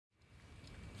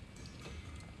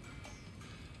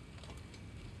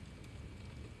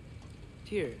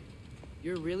Tyr,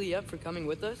 you're really up for coming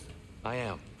with us? I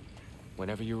am.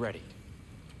 Whenever you're ready.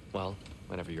 Well,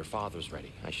 whenever your father's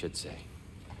ready, I should say.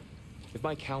 If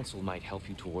my counsel might help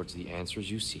you towards the answers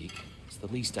you seek, it's the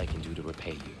least I can do to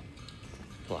repay you.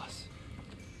 Plus,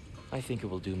 I think it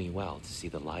will do me well to see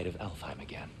the light of Alfheim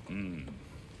again.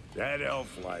 That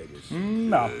elf light is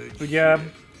Na, ugye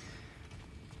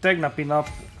tegnapi nap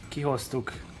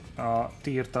kihoztuk a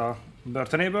Tyrt a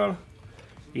börtönéből,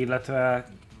 illetve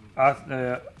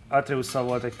Atreusszal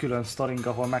volt egy külön sztorink,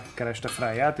 ahol megkereste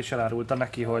Freyját, és elárulta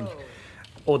neki, hogy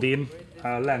Odin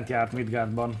lent járt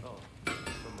Midgardban.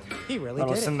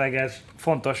 Valószínűleg ez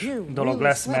fontos dolog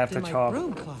lesz, mert hogyha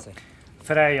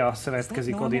Freyja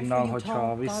szövetkezik Odinnal,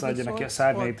 hogyha visszaadja neki a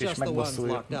szárnyait és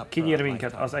megbosszul kinyír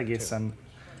minket, az egészen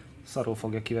szarul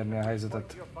fogja kivenni a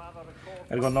helyzetet.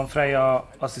 Mert gondolom Freyja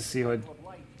azt hiszi, hogy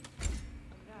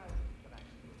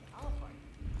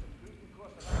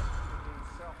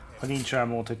nincs rá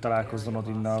mód, hogy találkozzon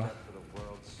Odinnal.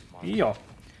 Jó.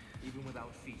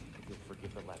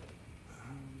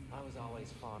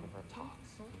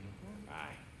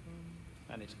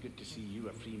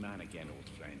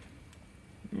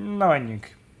 Na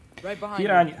menjünk.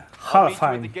 Irány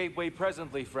Alfheim.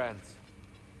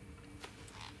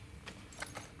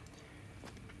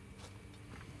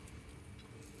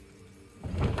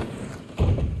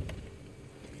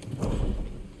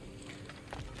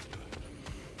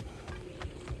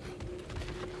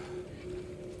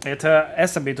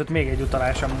 Eszembe jutott még egy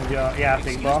utalás amúgy a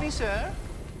játékba.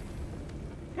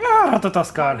 Hát a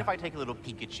Taskar.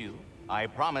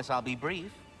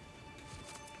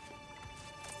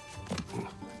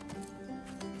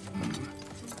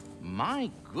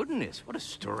 My goodness, what a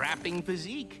strapping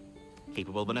physique.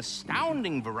 Capable of an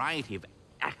astounding variety of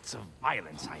acts of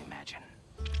violence, I imagine.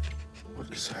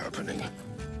 What is happening?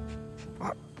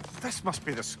 This must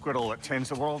be the squirrel that tends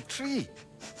the world tree.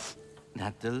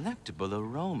 That delectable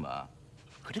aroma.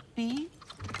 Could it be?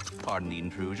 Pardon the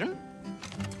intrusion.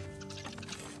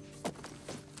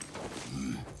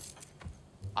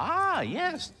 Ah,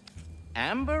 yes.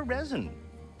 Amber resin.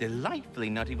 Delightfully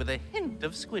nutty with a hint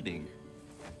of squidding.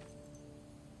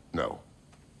 No.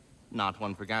 Not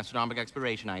one for gastronomic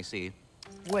exploration, I see.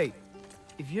 Wait,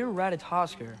 if you're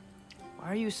Ratatoskr, why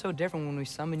are you so different when we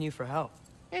summon you for help?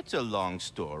 It's a long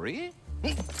story.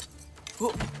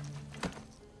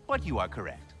 But you are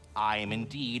correct. I am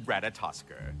indeed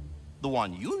Ratatoskr. The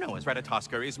one you know as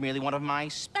Ratatoskr is merely one of my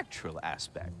spectral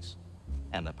aspects.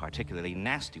 And a particularly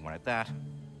nasty one at that.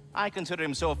 I consider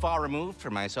him so far removed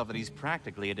from myself that he's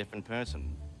practically a different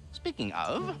person. Speaking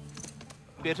of,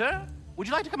 Bitter, would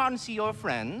you like to come out and see your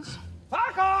friends?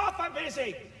 Fuck off! I'm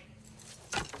busy!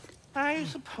 I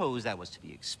suppose that was to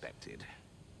be expected.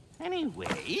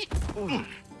 Anyway,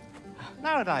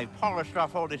 now that I've polished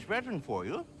off all this resin for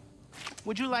you,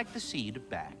 would you like the seed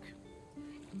back?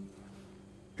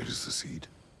 It is the seed.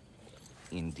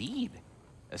 Indeed.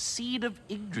 A seed of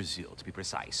Yggdrasil, to be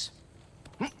precise.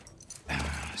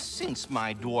 Since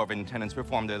my dwarven tenants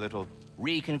performed their little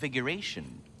reconfiguration,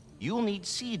 you'll need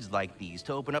seeds like these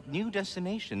to open up new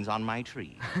destinations on my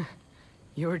tree.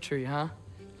 Your tree, huh?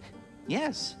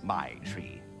 Yes, my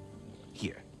tree.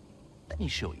 Here, let me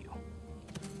show you.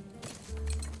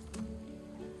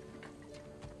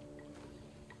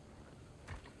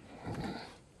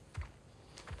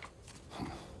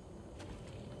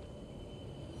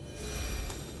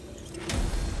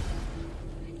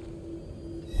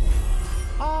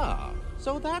 Ah,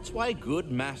 so that's why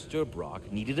good Master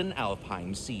Brock needed an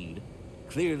Alfheim seed.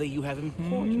 Clearly you have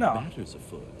important matters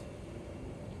afoot.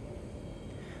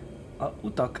 A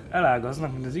utak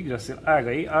elágaznak, mint az Yggdrasil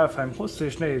ágai. Alfheim hosszú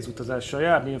és nehéz utazással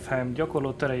jár. Nilfheim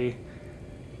gyakorló terei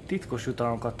titkos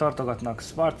jutalmakat tartogatnak.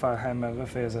 Svartalfheimben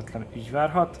befejezetlen ügy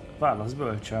várhat. Válasz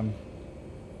bölcsem.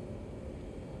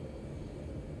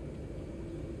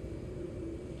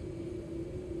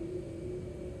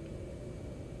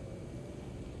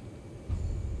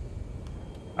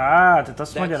 Tehát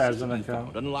azt magyarázza nekem.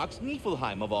 Unlocks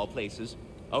Niflheim of all places,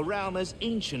 a realm as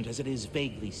ancient as it is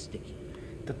vaguely sticky.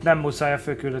 Tehát nem muszáj a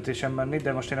főküldetésen menni,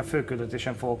 de most én a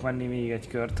főküldetésen fogok menni még egy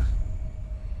kört.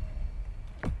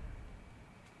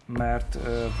 Mert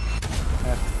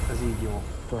ez így jó.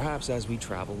 Perhaps as we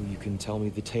travel, you can tell me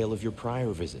the tale of your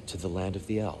prior visit to the land of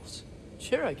the elves.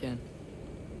 Sure I can.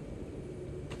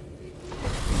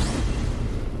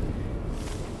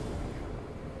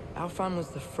 Alfheim was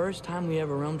the first time we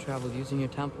ever realm traveled using your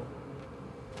temple.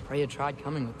 Freya tried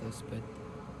coming with us, but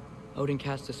Odin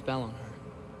cast a spell on her.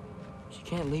 She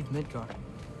can't leave Midgard.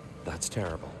 That's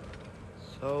terrible.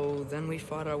 So then we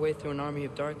fought our way through an army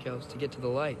of dark elves to get to the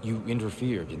light. You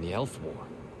interfered in the elf war.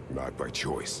 Not by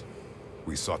choice.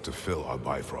 We sought to fill our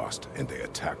Bifrost, and they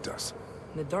attacked us.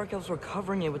 And the Dark Elves were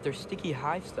covering it with their sticky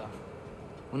hive stuff.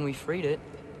 When we freed it,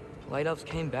 Light Elves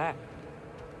came back.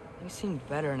 They seemed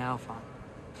better in Alfheim.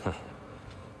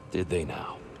 Did they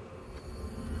now?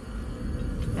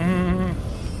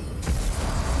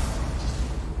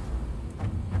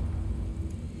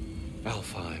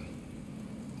 Alfheim.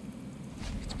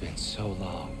 It's been so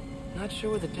long. Not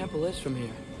sure where the temple is from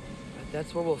here, but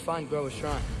that's where we'll find Gróa's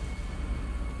shrine.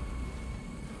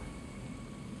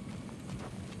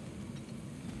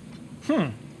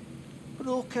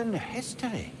 Broken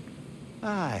history.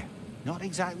 Aye, not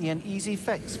exactly an easy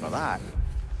fix for that.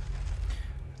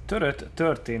 Törött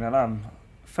történelem.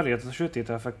 Felirat a sötét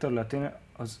elfek területén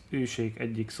az őség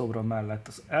egyik szobra mellett.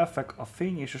 Az elfek a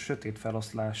fény és a sötét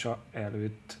feloszlása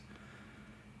előtt.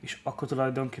 És akkor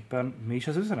tulajdonképpen mi is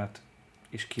az üzenet?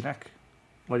 És kinek?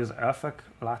 Vagy az elfek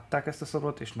látták ezt a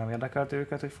szobrot és nem érdekelte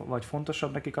őket, vagy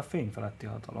fontosabb nekik a fény feletti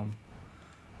hatalom?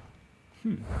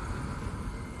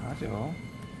 Hát jó.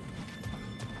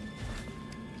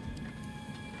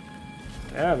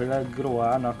 Elvileg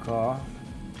Gróának a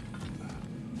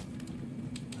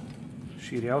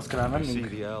sírjához kell elmennünk.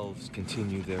 The elves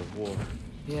continue their war.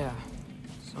 Yeah,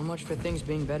 so much for things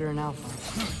being better in Alfheim.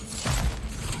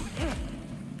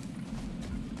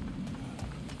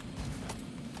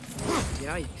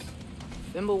 Yikes.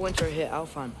 Fimbulwinter hit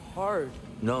Alfheim hard.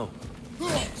 No.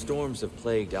 Storms have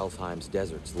plagued Alfheim's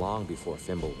deserts long before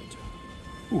Fimbulwinter.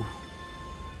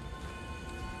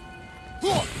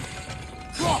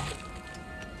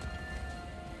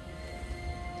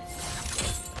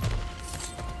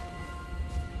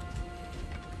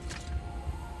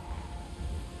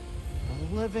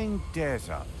 A living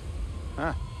desert.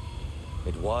 Huh?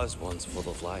 It was once full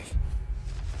of life.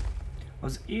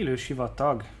 Az élő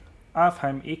sivatag.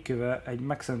 Alfheim égköve egy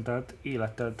megszentelt,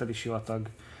 élettel teli sivatag.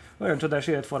 Olyan csodás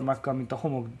életformákkal, mint a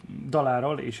homok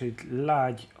daláról és egy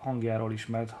lágy hangjáról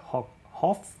ismert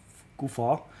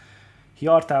Hafkufa,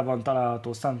 Hjartában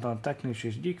található számtalan teknős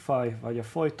és gyíkfaj, vagy a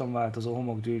folyton változó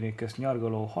homokdűnék közt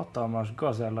nyargaló hatalmas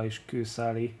gazella és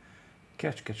kőszáli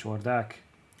kecskecsordák.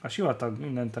 A sivatag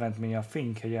minden teremtménye a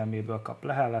fény kegyelméből kap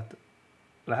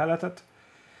leheletet.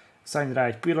 Szállj rá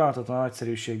egy pillanatot a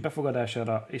nagyszerűség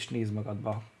befogadására, és nézd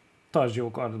magadba. Tartsd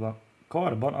jó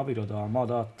karban a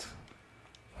birodalmadat.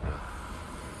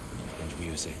 And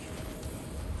music.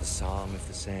 The song of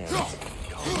the sands.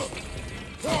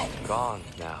 Gone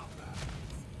now.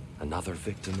 Another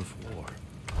victim of war.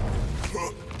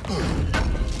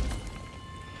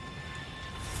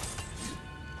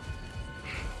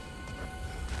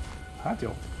 Hát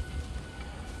jó.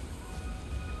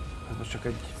 Ez most csak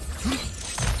egy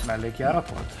mellékjárat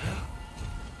volt?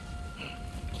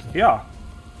 Ja!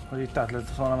 Hogy itt át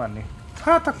lehet volna menni.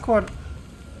 Hát akkor...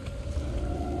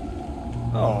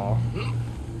 Oh.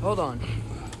 Hold on.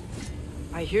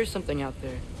 I hear something out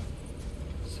there.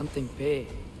 Something big.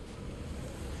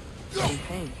 Some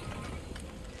pain.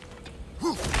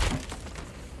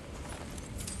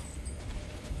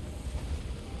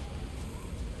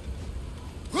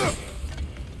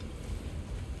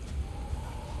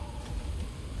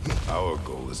 Our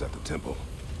goal is at the temple,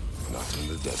 not in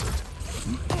the desert.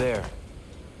 There.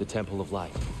 The Temple of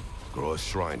Light. Gróa's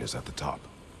shrine is at the top.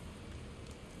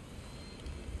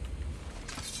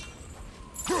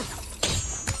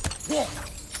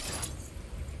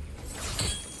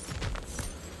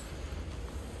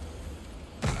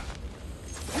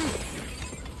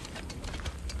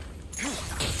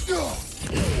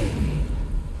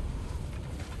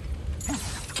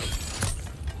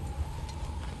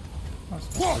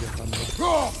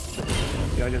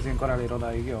 Ja, hogy az ilyenkor elér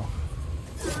odáig, jó?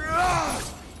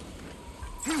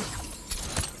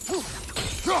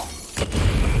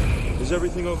 Is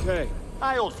everything okay?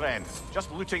 Aye, old friend.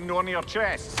 Just looting no near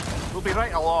chests. We'll be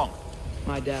right along.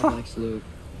 My dad likes loot.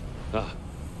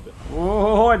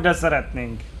 Hogy de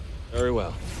szeretnénk. Very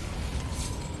well.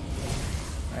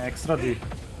 Extra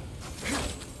deep.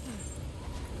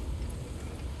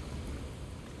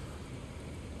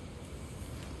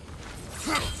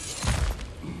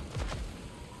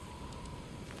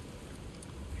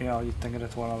 Ja, hogy itt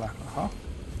engedett volna le. Aha.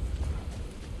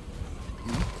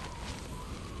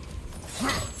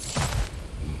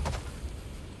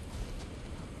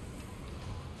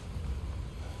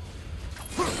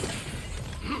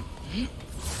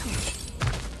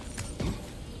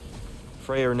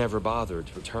 Freyr never bothered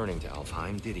returning to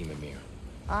Alfheim, did he, Mimir?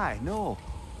 Aye, no.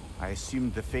 I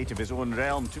assumed the fate of his own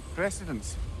realm took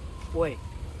precedence. Wait,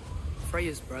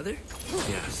 Freya's brother?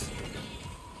 Yes.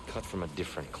 Cut from a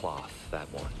different cloth, that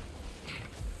one.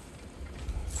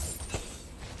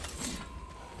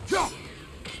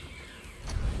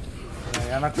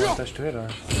 Frejának van testvére?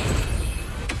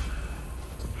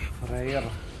 Freyr.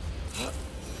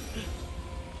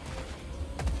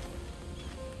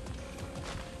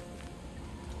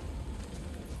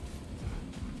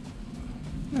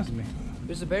 Ez mi?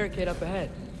 There's a barricade up ahead.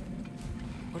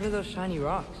 What are those shiny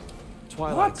rocks?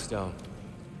 Twilight stone.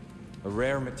 A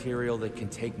rare material that can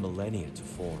take millennia to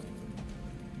form.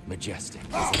 Majestic,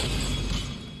 isn't it?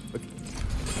 But,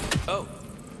 oh!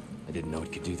 I didn't know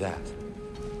it could do that.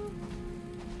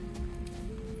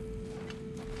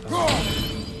 Oh,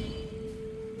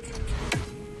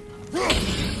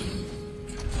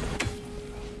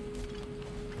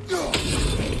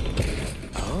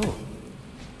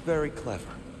 very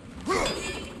clever.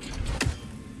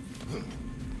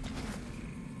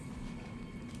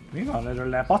 Mi van? Erről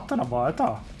lepattan a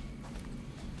balta?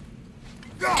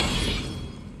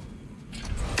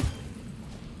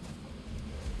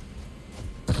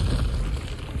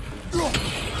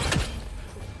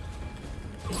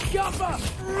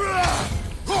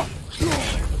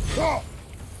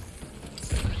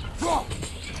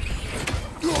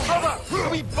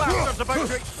 We bastards about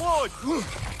to explode!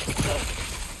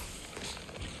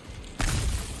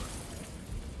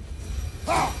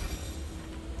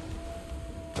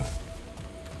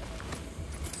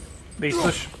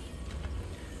 Biztos.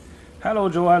 Hello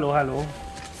Joe, hello, hello.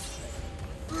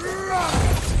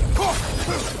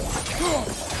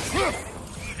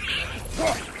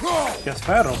 Ez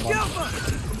felrobban.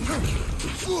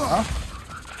 Ha?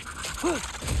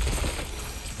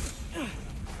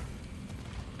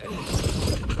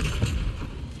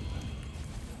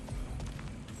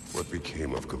 What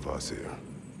became of Kvasir?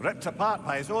 Ripped apart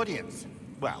by his audience.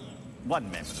 Well, one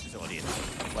member of his audience.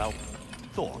 Well,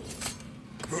 Thor.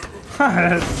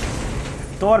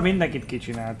 Thor mindenkit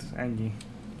kicsinált, ennyi.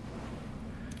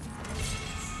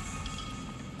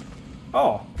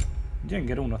 Ó,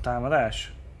 gyenge rúna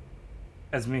támadás.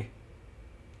 Ez mi?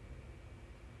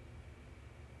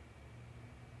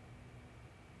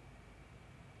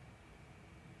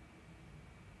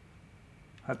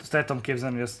 Hát azt el tudom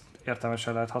képzelni, hogy ezt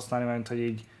értelmesen lehet használni, mert hogy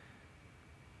így...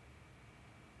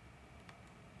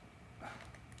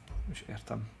 És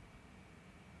értem.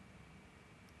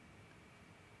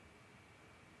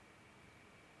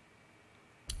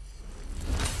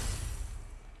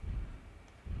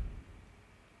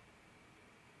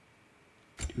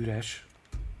 Üres.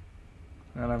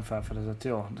 Nem felfedezett,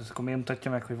 jó. De akkor miért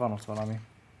mutatja meg, hogy van ott valami?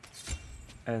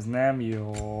 Ez nem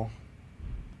jó.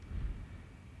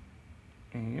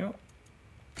 Jó.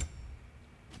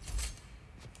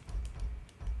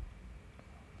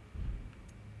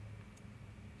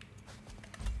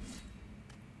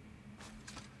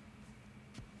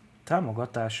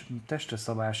 Támogatás testre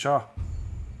szabása.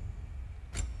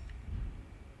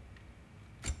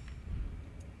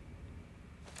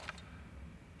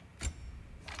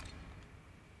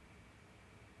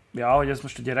 Ja, hogy ez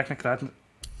most a gyereknek lehet...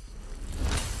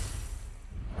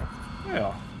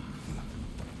 Ja.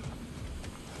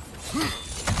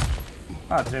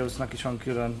 Atreusnak is van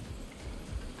külön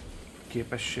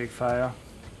képességfája.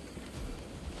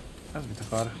 Ez mit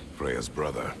akar? Freya's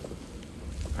brother.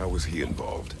 How was he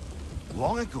involved?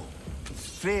 Long ago,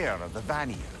 Freyr of the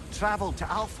Vanir traveled to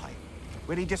Alfheim,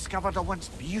 where he discovered a once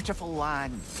beautiful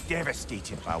land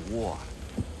devastated by war.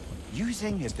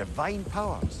 Using his divine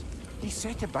powers, he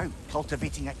set about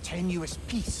cultivating a tenuous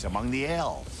peace among the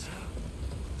elves.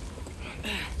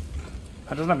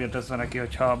 Hát az nem jött össze neki,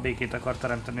 hogyha békét akar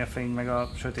teremteni a fény meg a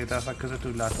sötét elfek között,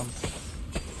 úgy látom.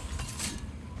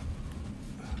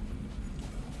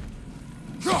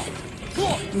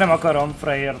 Nem akarom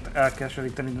Freyrt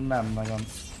elkeseríteni, de nem nagyon.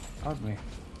 Az mi?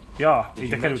 Ja,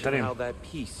 ide került elém. I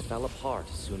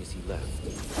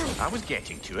was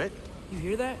getting to it. You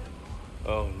hear that?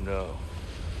 Oh no.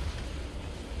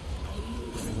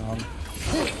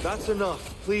 That's enough,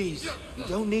 please. You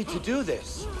don't need to do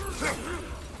this.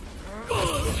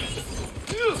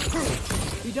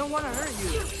 We don't want to hurt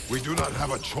you. We do not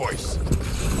have a choice.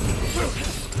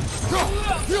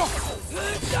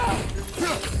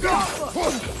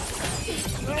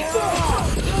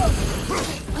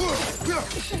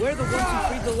 We're the ones who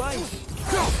freed the lights.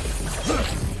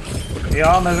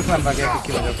 Ja, mert ezek nem vágják, hogy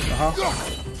ki vagyok. Aha.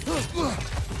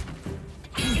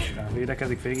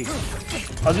 Védekezik végig.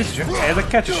 Az biztos, hogy ezek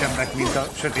kecsesebbek, mint a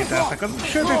sötét elfek. A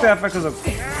sötét elfek azok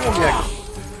fogják.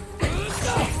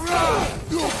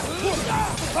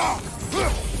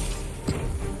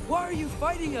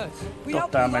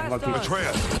 Dobtál meg valaki.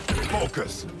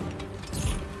 Focus.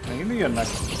 Megint mi jönnek?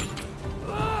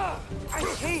 I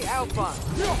hate Alpha.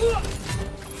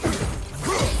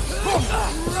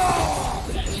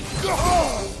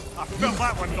 I felt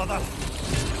that one, brother.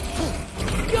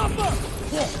 Most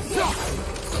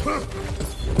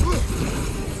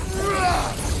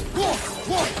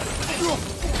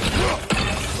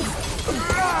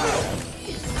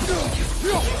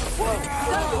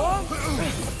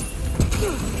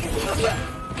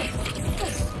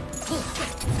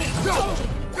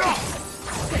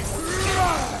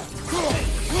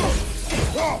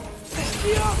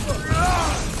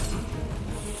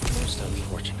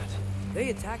unfortunate. They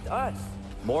attacked us.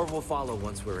 More will follow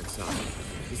once we're inside.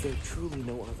 Is there truly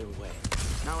no other way?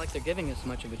 Not like they're giving us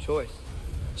much of a choice.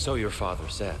 So your father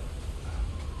said.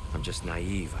 I'm just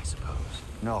naive, I suppose.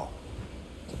 No.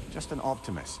 Just an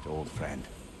optimist, old friend.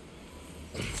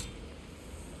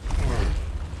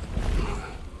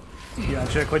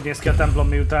 Kíváncsiak, hogy néz ki a templom,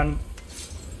 miután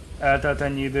eltelt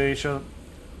ennyi idő, és a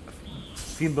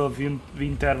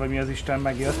Winter, vagy mi az Isten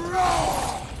megjött.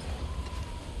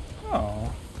 Oh.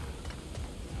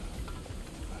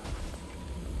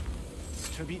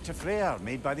 Tribute to Freyr,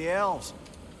 made by the elves.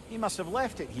 He must have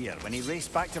left it here when he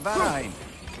raced back to Vanaheim.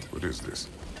 What is this?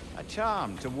 A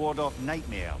charm to ward off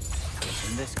nightmares.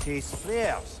 In this case,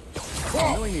 Freyr's.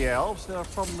 Knowing the elves, there are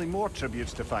probably more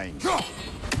tributes to find.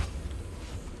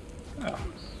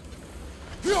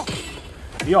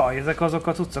 Ja, ezek azok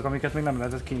a cuccok, amiket még nem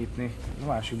lehetett kinyitni. A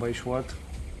másikban is volt.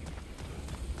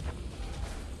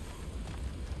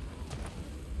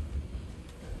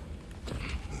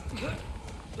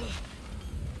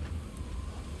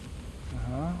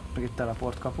 Aha, meg egy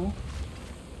teleport kapu.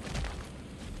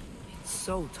 It's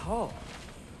so tall.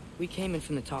 We came in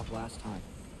from the top last time.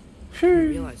 I didn't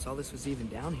realize all this was even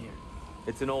down here.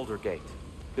 It's an older gate,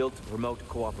 built to promote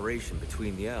cooperation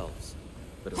between the elves.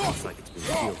 But it looks like it's been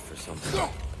sealed for something.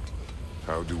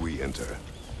 How do we enter?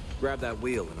 Grab that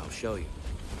wheel and I'll show you.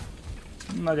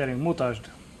 Na gyerünk, mutasd!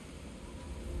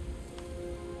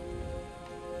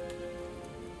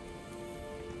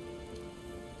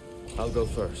 I'll go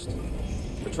first.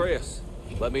 Atreus,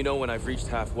 let me know when I've reached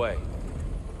halfway.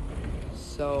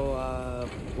 So,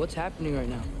 what's happening right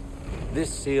now? This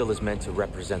seal is meant to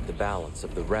represent the balance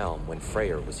of the realm when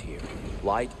Freyr was here.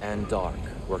 Light and dark,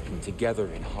 working together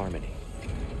in harmony.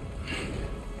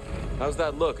 How's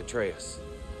that look, Atreus?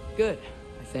 Good,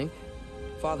 I think.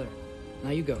 Father,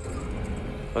 now you go.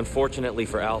 Unfortunately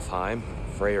for Alfheim,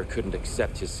 Freyr couldn't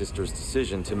accept his sister's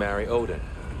decision to marry Odin.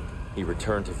 He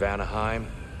returned to Vanaheim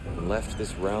and left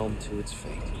this realm to its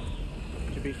fate.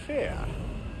 To be fair,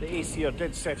 the Aesir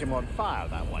did set him on fire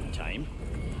that one time.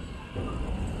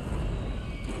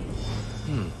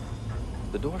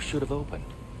 The door should have opened.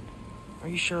 Are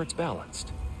you sure it's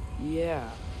balanced? Yeah,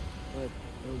 but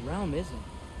the realm isn't.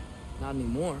 Not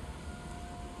anymore.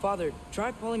 Father,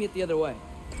 try pulling it the other way.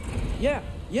 Yeah!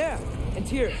 And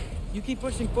here, you keep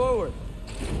pushing forward.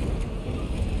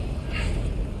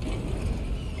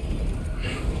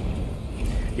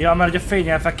 Ja, mert ugye a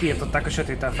fényelfek kiirtották a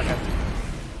sötét elfeket.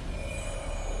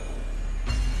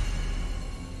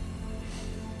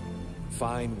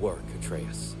 Fine work,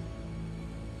 Atreus.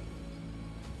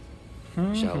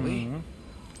 Shall we?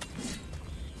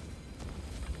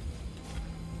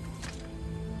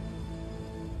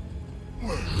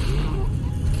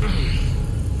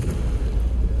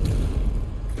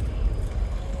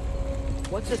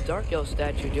 What's a Dark Elf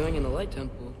statue doing in the Light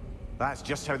Temple? That's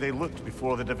just how they looked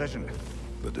before the division.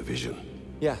 The division.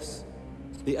 Yes.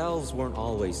 The elves weren't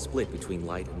always split between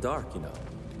light and dark, you know.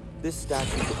 This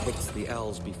statue depicts the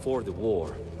elves before the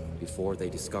war, before they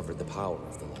discovered the power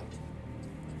of the light.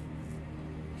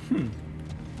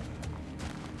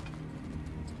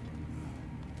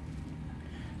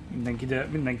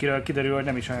 Mindenkiről kiderül, hogy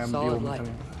nem is olyan jó, mint ami.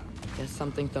 Guess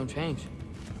some things don't change.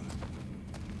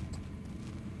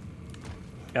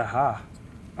 Aha.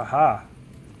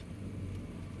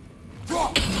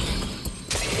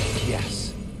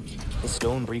 Yes. The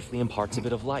stone briefly imparts a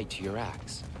bit of light to your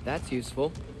axe. That's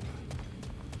useful.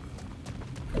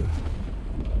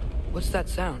 What's that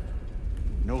sound?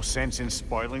 No sense in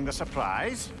spoiling the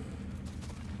surprise.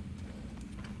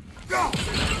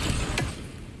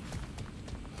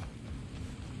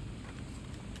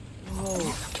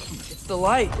 Whoa, it's the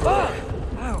light. Ah!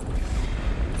 Ow.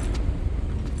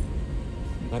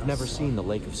 I've never seen the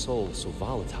Lake of Souls so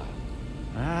volatile.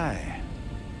 Aye.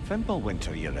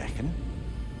 Fimbulwinter, you reckon?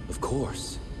 Of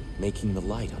course, making the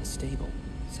light unstable.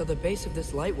 So the base of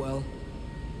this light well,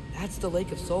 that's the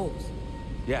Lake of Souls.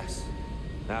 Yes.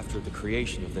 After the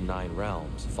creation of the 9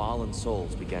 realms, fallen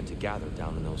souls began to gather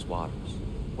down in those waters.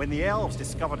 When the elves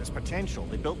discovered its potential,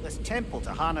 they built this temple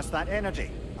to harness that energy.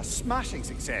 A smashing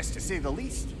success, to say the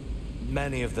least.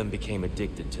 Many of them became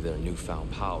addicted to their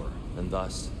newfound power, and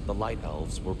thus, the Light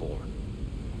Elves were born.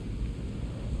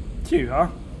 Tjuha.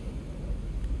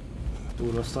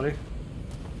 Durva sztori.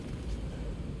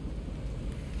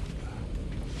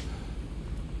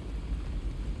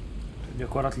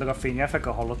 Gyakorlatilag a fényelfek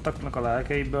a halottaknak a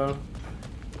lelkeiből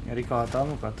nyerik a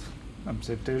hatalmukat? Nem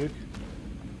szép tőlük.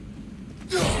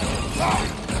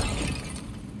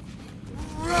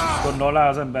 Gondolná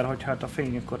az ember, hogy hát a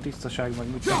fény akkor tisztaság, meg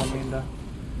mit tudom én, de...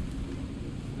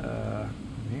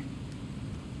 mi?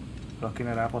 Oda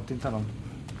kéne rápattintanom?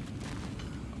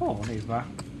 Ó, nézd már!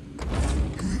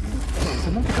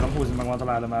 Szerintem ki tudom húzni magamat a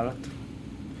láda mellett.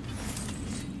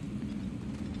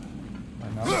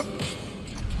 Vagy nem?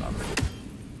 Nem.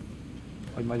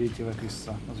 Hogy majd itt jövök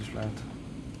vissza, az is lehet.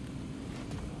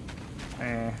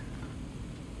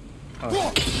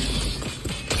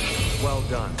 Well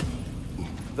done.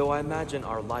 Though I imagine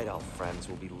our light elf friends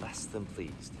will be less than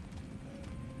pleased.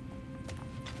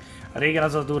 Régen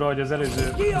az durva, hogy az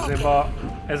előző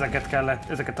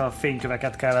ezeket a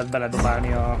fényköveket kellett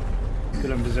beledobálni a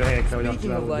különböző helyekre, hogy ott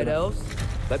lehetne.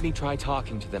 Let me try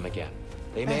talking to them again.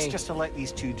 They may... Best just to let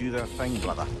these two do their thing,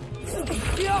 brother.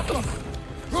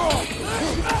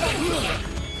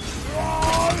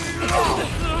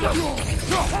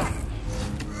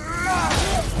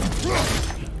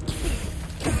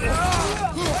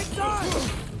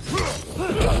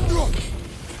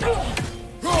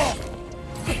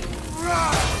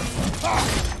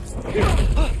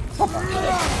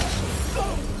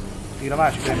 Ír a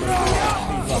másik emberről.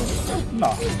 Így van. Na.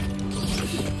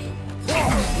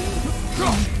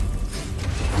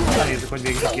 Nézzük, hogy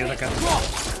végzik ki ezeket.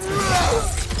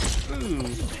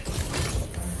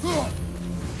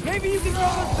 Maybe you can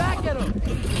throw us back at him.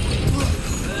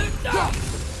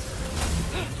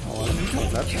 Oh, ez nincs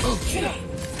ötlet.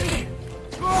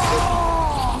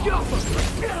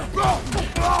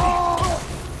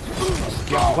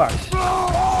 Kiállvány.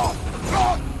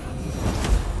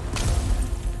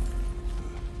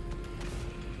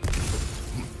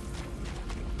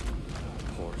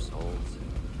 Poor souls.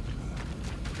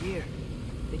 Here,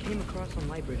 they came across on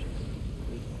light bridges.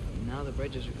 Now the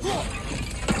bridges are gone.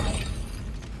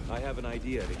 I have an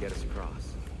idea to get us across.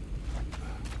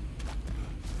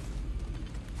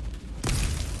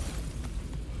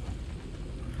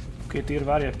 Két ír,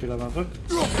 várj egy pillanatot.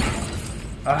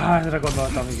 Erre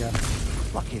gondoltam, igen.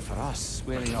 Lucky for us,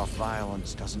 swearing off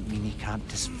violence doesn't mean he can't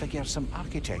disfigure some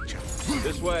architecture.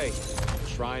 This way. The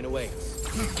shrine awaits.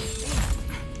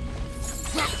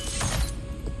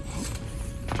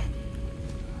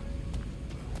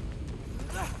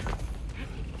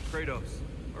 Kratos,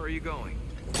 where are you going?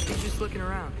 He's just looking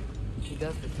around. He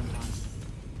does this sometimes.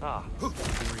 Ah,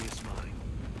 curious mind.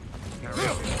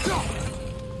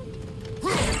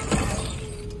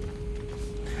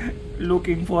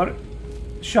 Looking for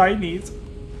shinies.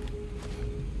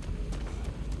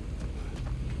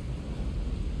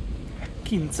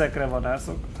 Kincekre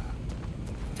vadászok.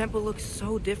 Temple looks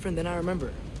so different than I remember.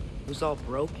 It was all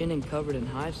broken and covered in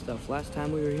hive stuff last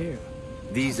time we were here.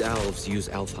 These elves use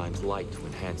Alfheim's light to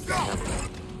enhance the temple,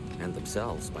 and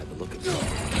themselves by the look of them.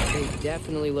 They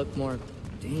definitely look more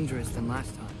dangerous than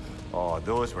last time. Oh,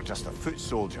 those were just the foot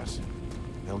soldiers.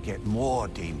 They'll get more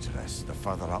dangerous the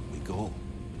further up we go.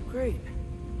 Great.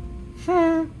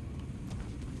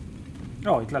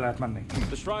 Oh, itt le lehet menni.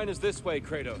 The shrine is this way,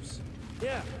 Kratos.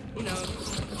 Yeah, you know,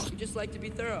 we just like to be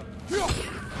thorough.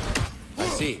 I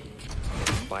see.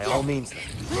 By all means then.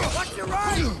 Watch your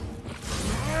right!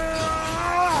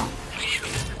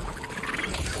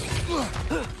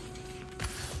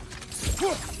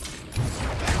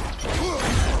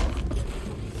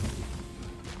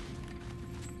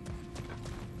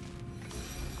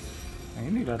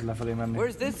 Mindig lehet lefelé menni.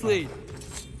 Where's this lead?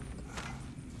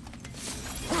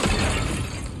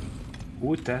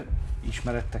 Úgy te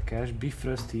ismerettekes,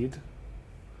 Bifrösted.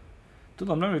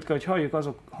 Tudom, nem ritka, hogy halljuk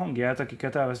azok hangját,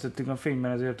 akiket elvesztettünk a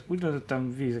fényben, ezért úgy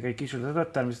döntöttem, vízek egy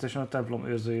kísérletet, természetesen a templom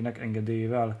őrzőjének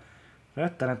engedélyével.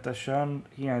 Rettenetesen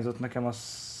hiányzott nekem a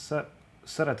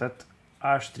szeretett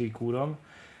Ástrík úrom,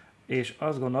 és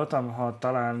azt gondoltam, ha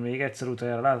talán még egyszer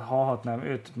utoljára hallhatnám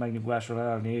őt, megnyugvásra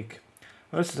lelnék.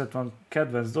 Összetett van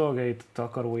kedvenc dolgait,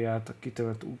 takaróját, a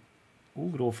kitömött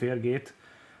ugróférgét,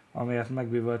 amelyet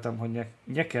megbűvöltem, hogy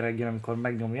nyekeregjen, amikor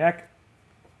megnyomják,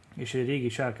 és egy régi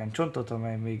sárkánycsontot,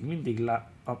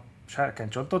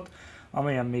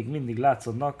 amelyen még mindig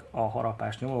látszódnak a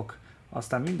harapás nyomok.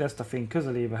 Aztán mindezt a fény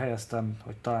közelébe helyeztem,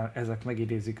 hogy talán ezek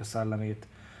megidézik a szellemét.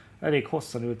 Elég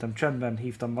hosszan ültem csendben,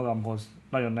 hívtam magamhoz.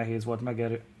 Nagyon nehéz volt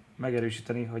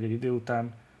megerősíteni, hogy egy idő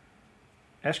után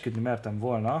esküdni mertem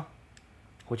volna,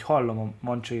 hogy hallom a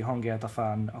mancsai hangját a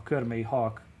fán, a körmei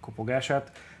halk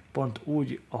kopogását, pont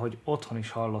úgy, ahogy otthon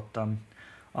is hallottam.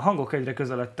 A hangok egyre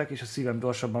közeledtek, és a szívem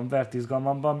gyorsabban vert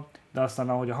izgalmamban, de aztán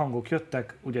ahogy a hangok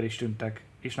jöttek, úgy el is tűntek,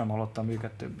 és nem hallottam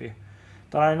őket többé.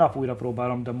 Talán egy nap újra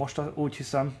próbálom, de most úgy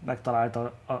hiszem,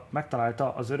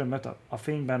 megtalálta az örömöt a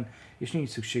fényben, és nincs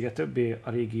szüksége többé a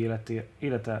régi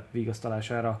élete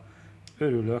vigasztalására.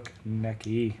 Örülök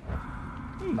neki.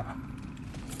 Na.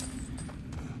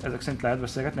 Ezek szerint lehet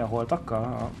beszélgetni a holtakkal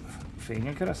a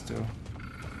fényen keresztül?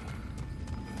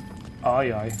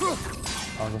 Ajjaj.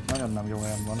 Az ott nagyon nem jó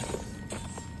helyen van.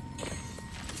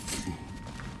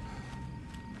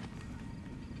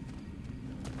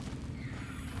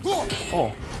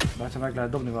 Ó, de meg lehet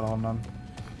dobni valahonnan.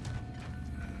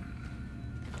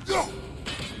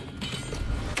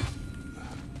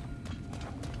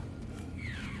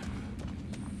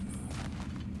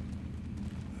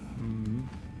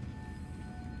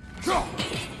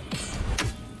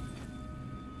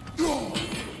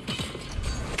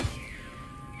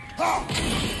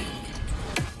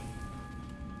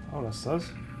 Hol lesz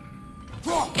az?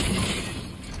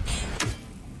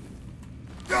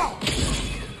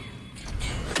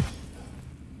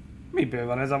 Miből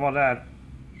van ez a madár?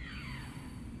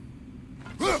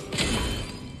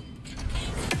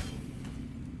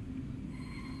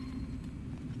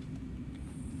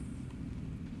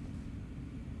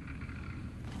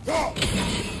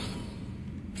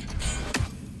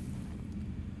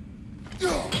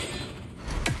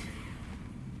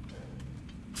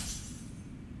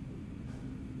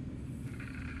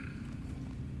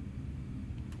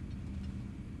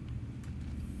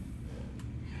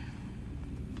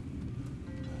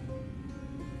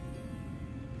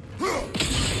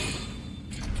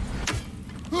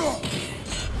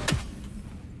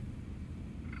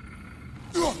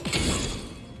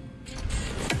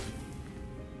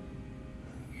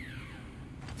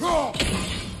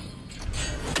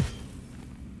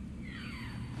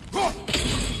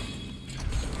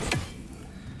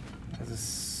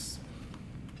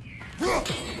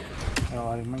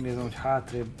 Megnézem, hogy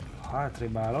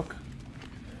hátrébb állok,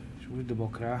 és úgy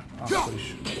dobok rá, akkor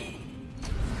is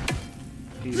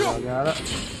így reagál.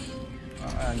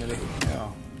 Elnyelik.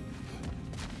 Ja.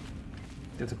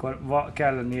 Tehát akkor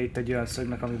kell lennie itt egy olyan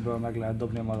szögnek, amiből meg lehet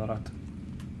dobni a madarat.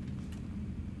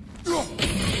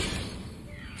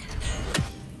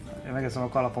 Én megeszem a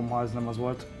kalapom, ha ez nem az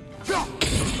volt.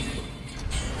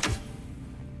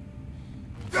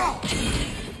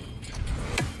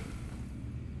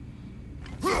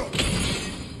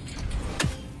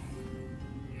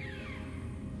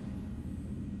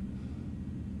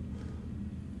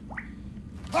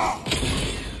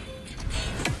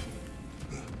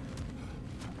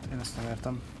 Én ezt nem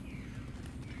értem.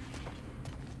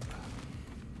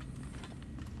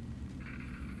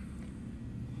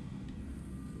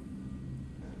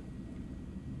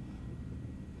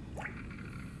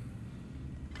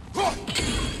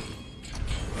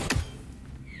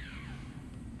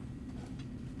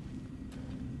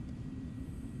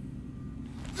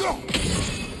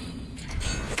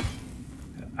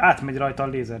 Átmegy rajta a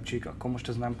lézercsík, akkor most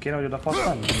ez nem kéne, hogy oda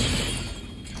pattanni?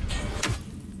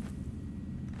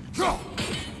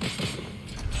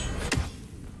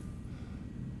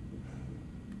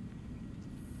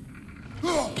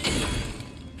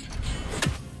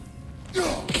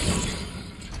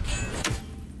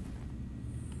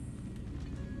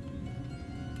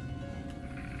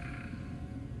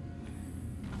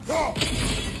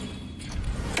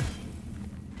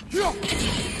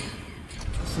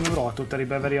 Szerintem rohadtul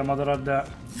telibe veri a madarat, de...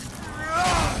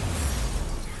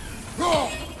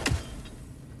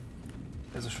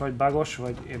 Ez most vagy bugos,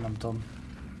 vagy én nem tudom.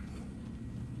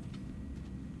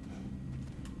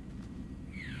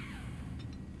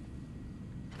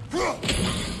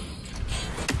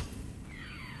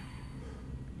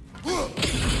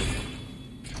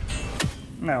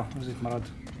 Na jó, ez itt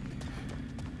marad.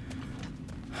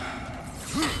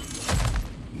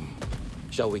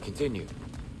 Shall we continue?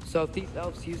 So if these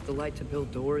elves use the light to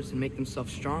build doors and make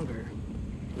themselves stronger,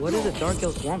 what do the dark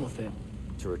elves want with it?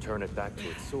 To return it back to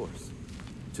its source.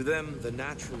 To them, the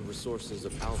natural resources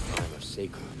of Alfheim are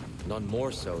sacred, none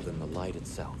more so than the light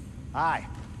itself. Aye,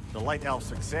 the Light Elf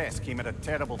success came at a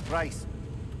terrible price.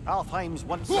 Alfheim's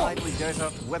once lively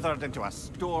desert withered into a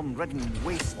storm-ridden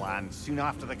wasteland soon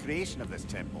after the creation of this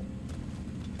temple.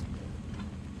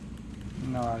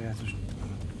 Na várjátok.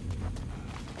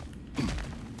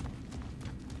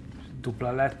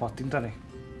 Duplán lehet pattintani?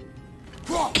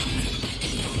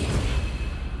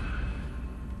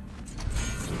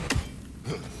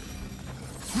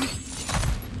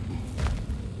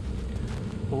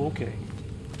 Oké.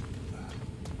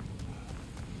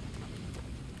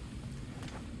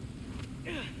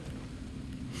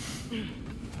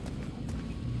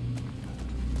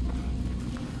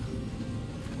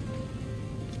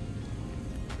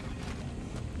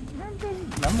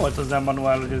 Nem volt hozzá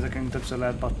manuál, hogy ezeken többször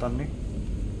lehet pattanni.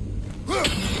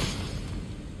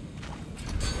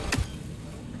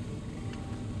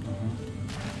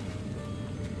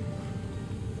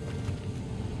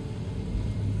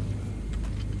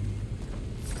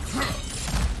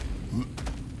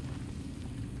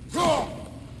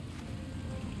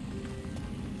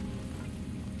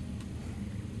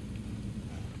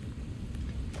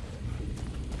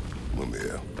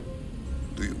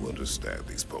 Understand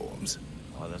these poems?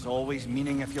 Oh, there's always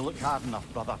meaning if you look hard enough,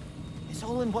 brother. It's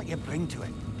all in what you bring to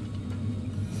it.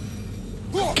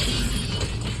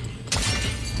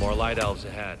 More light elves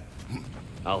ahead.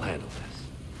 I'll handle this.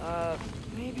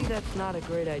 Maybe that's not a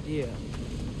great idea.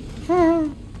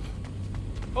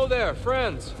 Oh there,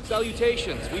 friends.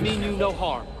 Salutations. We mean you no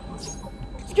harm.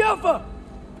 Scalfa!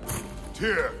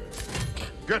 Tyr!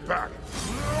 Get back!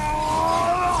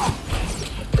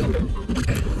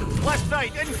 Left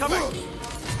side, incoming!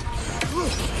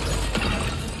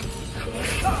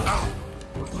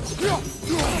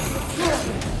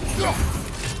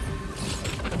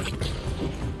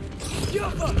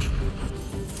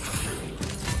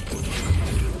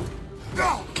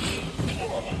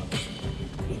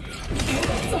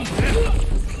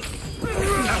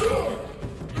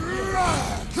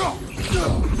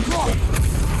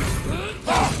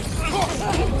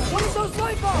 What is those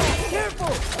light balls?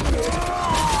 Careful!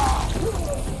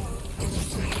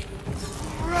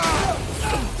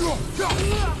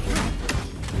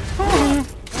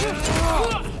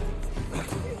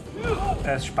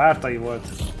 Ez spártai volt.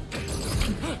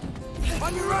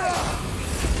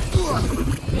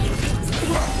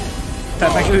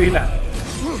 Te meg ülj le!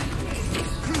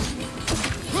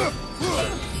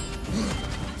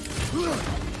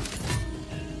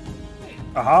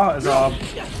 Aha, ez a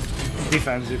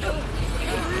defensív.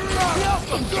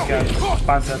 Kell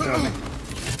páncélt törni.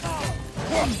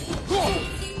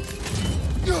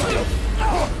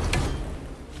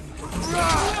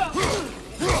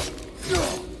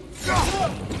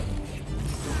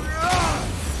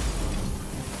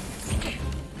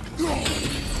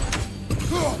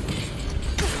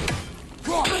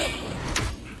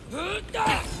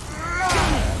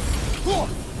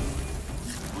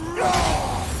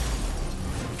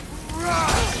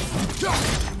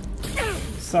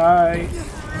 Szállj!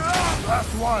 Last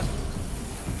one!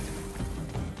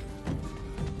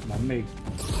 Van még.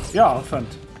 Ja,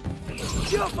 fönt.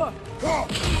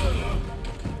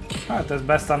 Hát ez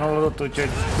beszánolódott, úgyhogy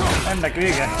ennek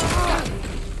vége.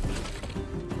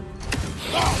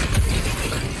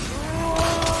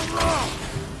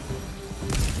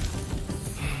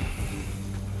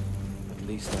 At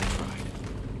least I tried.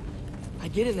 I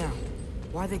get it now.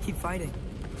 Why they keep fighting.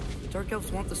 Dark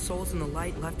elves want the souls in the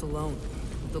light left alone.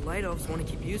 The light elves want to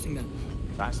keep using them.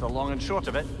 That's the long and short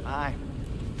of it, aye.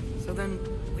 So then,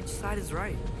 which side is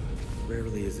right?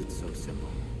 Rarely is it so simple.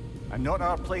 And not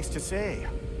our place to say.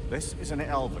 This is an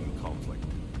elven conflict.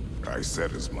 I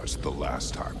said as much the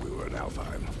last time we were in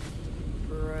Alfheim.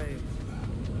 Right.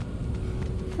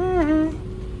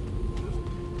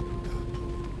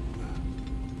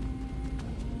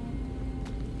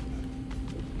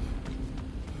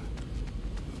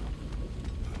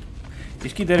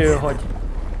 És kiderül, hogy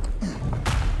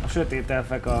a sötét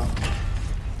elfek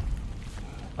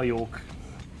a jók.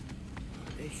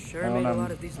 They sure made a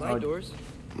lot of these light doors.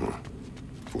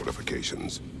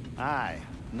 Fortifications. Aye,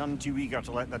 none too eager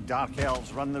to let the Dark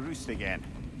Elves run the roost again.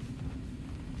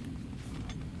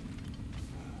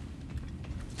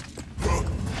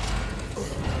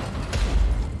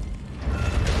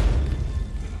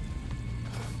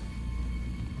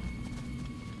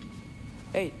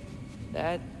 Hey,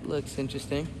 that looks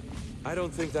interesting. I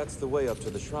don't think that's the way up to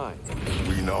the shrine.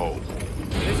 We know.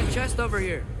 There's a chest over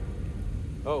here.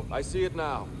 Oh, I see it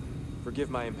now. Forgive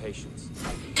my impatience.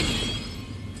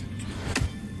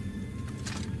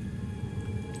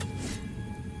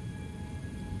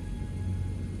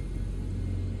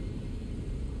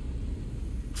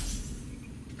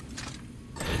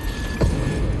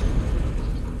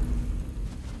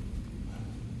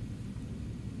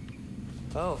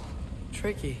 Oh,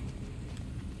 tricky.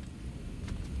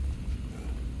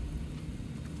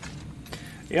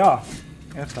 Ja,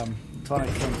 értem. Itt van egy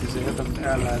olyan tüzélet, amit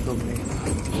el lehet dobni.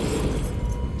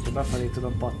 Ha befelé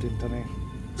tudom pattintani.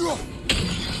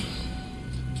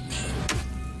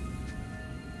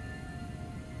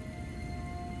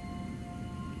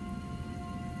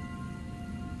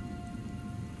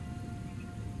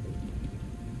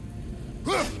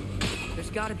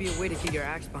 There's gotta be a way to get your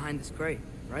axe behind this crate,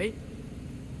 right?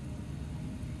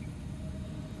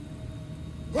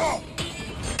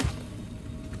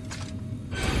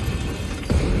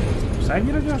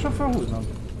 Ennyire gyorsan felhúznom?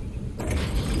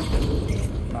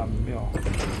 Nem, jó.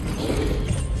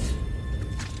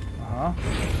 Aha.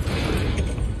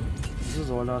 Ez az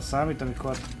oldal számít,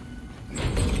 amikor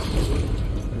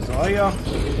ez alja,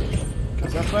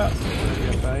 kezepe,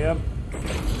 ilyen feljebb.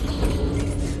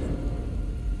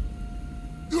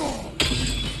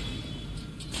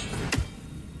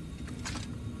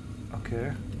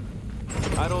 Okay.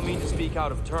 I don't mean to speak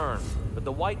out of turn, but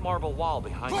the white marble wall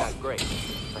behind that grate.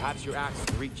 Perhaps your axe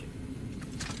can reach it.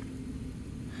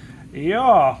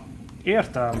 Ja,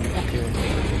 értem, oké.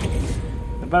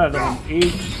 De beledobom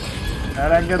így,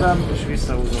 elengedem és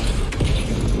visszahúzom.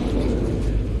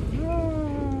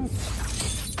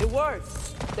 It works.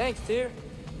 Thanks, Tyr.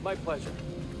 My pleasure.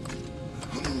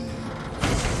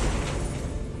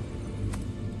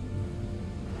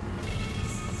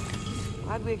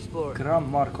 How'd we explore? Gram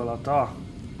markolata.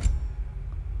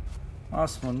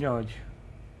 Azt mondja, hogy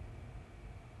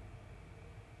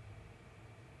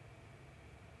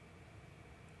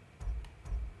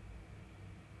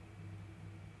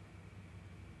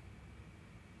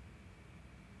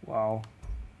wow.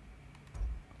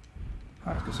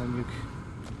 Hát köszönjük.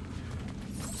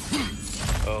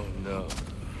 Oh no.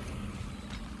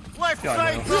 Left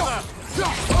side, brother!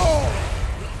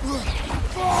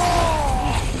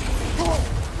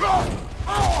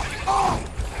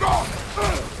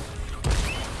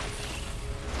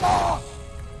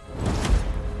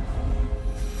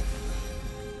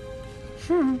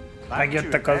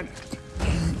 Megjöttek a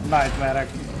nightmare-ek.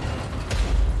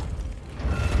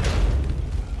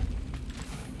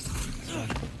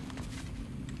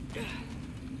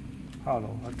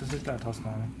 Halló, hát ezt itt lehet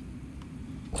használni.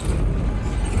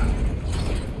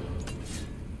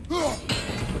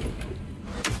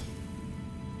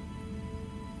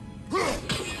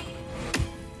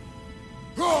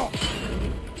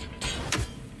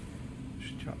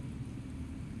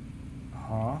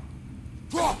 Aha.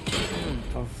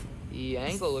 The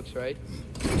angle looks right.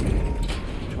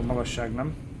 Csak magasság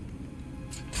nem.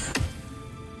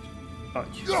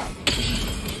 Agy.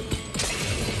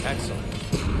 Excellent.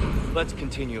 Let's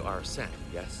continue our ascent,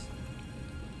 yes?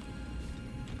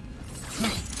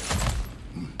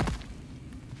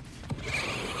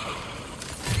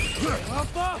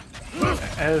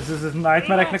 Ez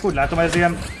nightmare-eknek úgy látom, ez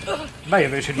ilyen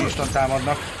bejövős, hogy instant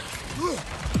támadnak.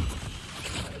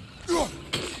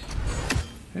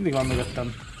 Mindig van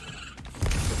mögöttem.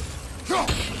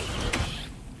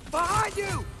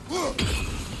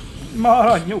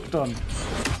 Maradj nyugton!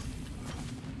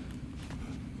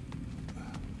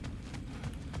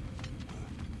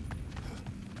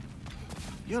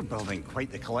 You're building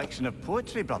quite the collection of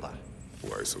poetry, brother.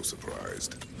 Why so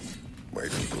surprised? My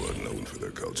people are known for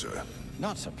their culture.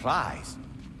 Not surprised.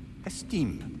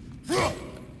 Esteem.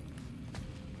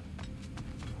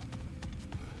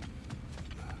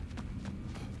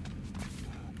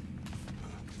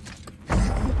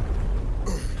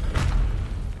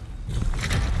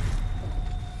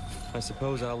 I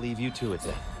suppose I'll leave you to it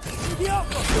then.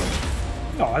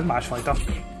 Ja, ez másfajta.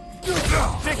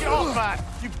 Take it off, man!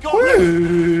 You've got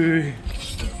it!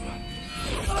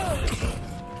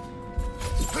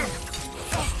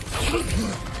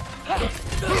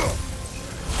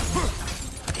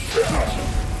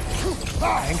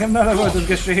 Engem ne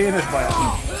lagoltozgassi héres baját.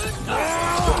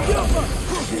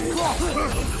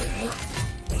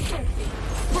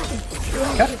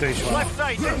 Kettő is van.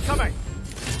 Left side, incoming!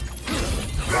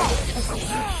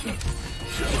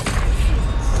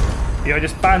 Ja, hogy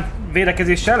ez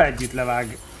védekezéssel együtt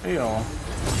levág. Jó.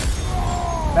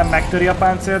 Nem megtöri a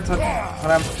páncélt,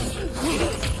 hanem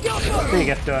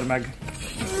téged tör meg.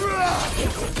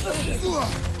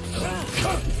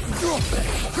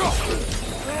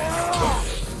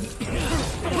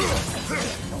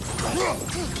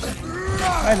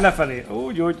 Menj lefelé,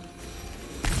 úgy.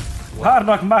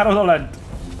 Várnak már oda lent.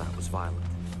 That was violent.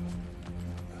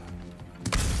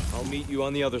 I'll meet you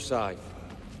on the other side.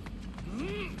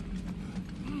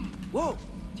 Whoa,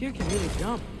 Tyr can really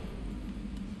jump.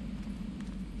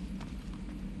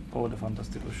 Ó, de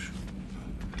fantasztikus,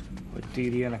 hogy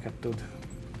Tyr ilyeneket tud.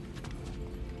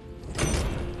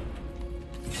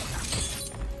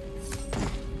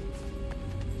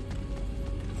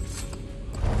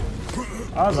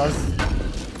 Azaz.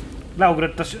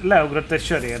 Leugrott egy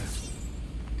sörér.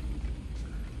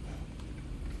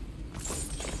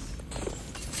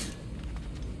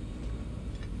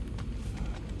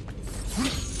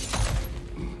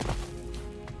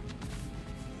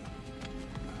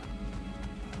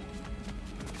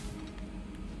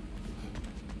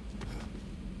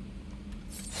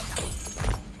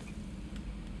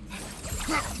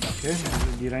 Oké, ez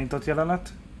egy irányított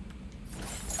jelenet.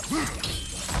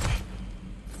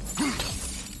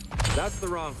 That's the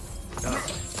wrong... Oh,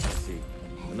 I see.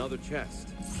 Another chest.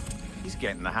 He's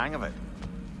getting the hang of it.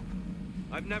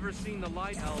 I've never seen the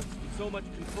light elves with so much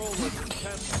control over the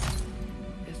chest.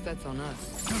 Guess that's on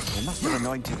us. They must have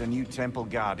anointed a new temple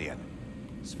guardian.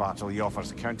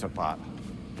 Svartaljofar's counterpart.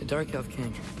 The Dark Elf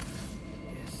King.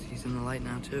 Yes, he's in the light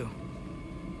now, too.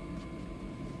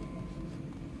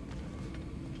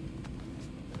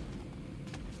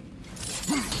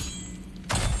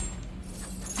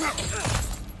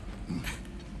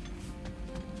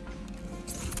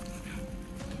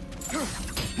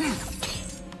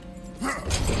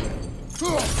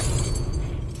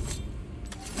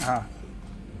 Aha.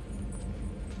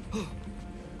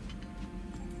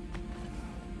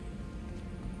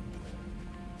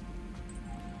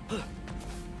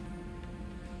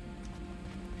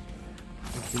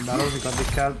 Kimbálózik, addig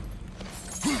kell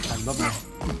megdobni.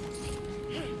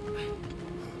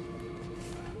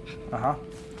 Aha,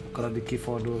 akkor addig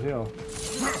kifordul, jó?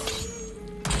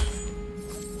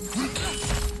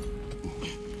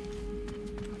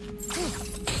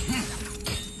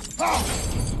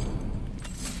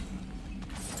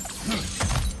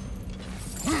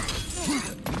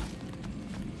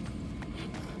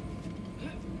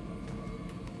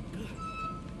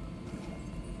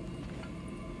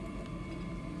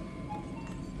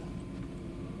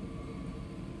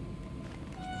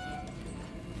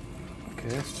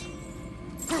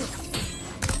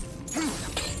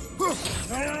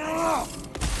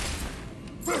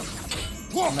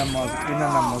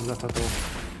 Innen nem mozgatható.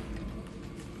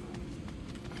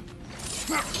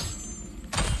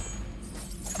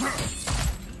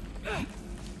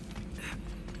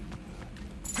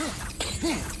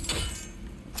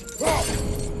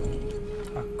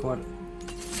 Akkor...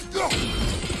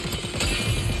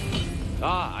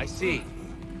 Ah, I see.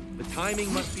 The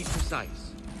timing must be precise.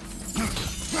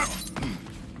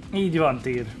 Így van,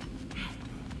 Tír.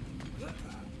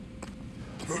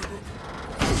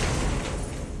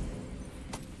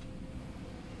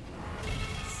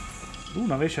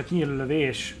 Na vésett nyílő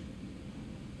lövés.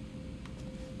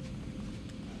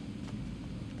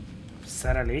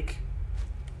 Szerelék.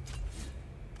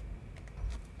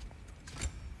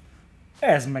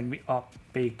 Ez meg mi a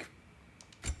pék?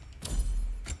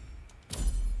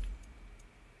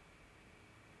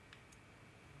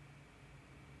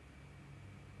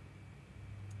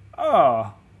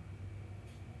 Ah.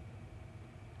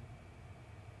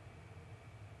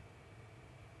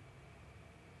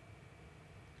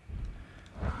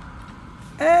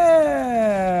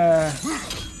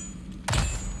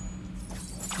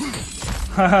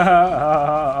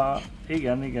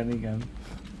 Igen, igen, igen.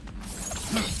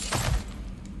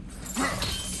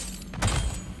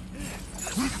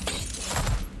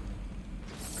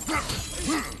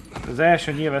 Az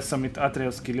első nyilvesz, amit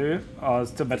Atreus kilő,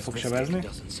 az többet fog sebezni.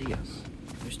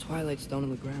 There's twilight stone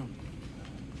on the ground.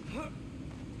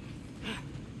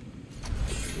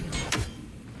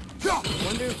 I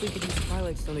wonder if we could use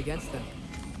twilight stone against them.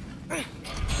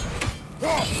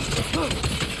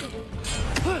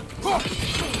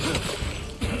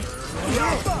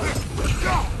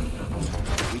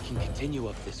 We can continue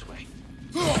up this way.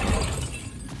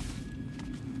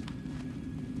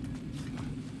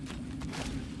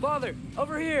 Father,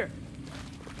 over here.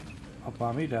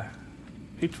 Apám, ide.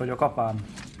 Itt vagyok, apám.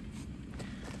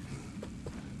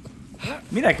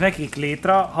 Minek nekik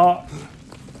létra, ha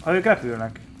ők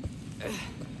repülnek?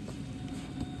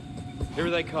 Here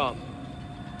they come.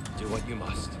 Do what you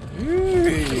must.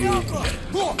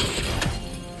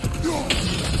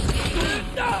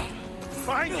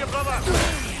 Find your brother!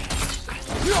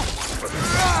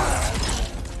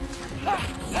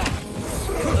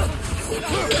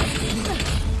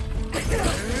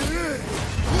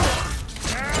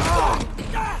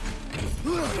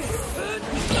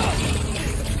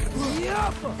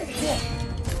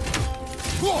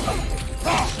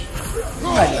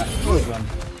 Menjen, úgy van.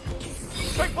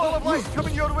 Big ball of light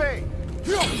coming your way!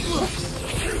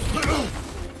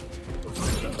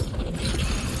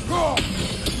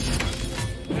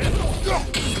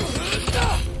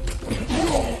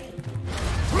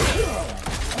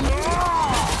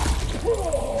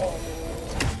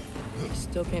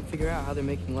 Still can't figure out how they're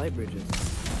making light bridges.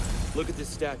 Look at this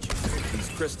statue, these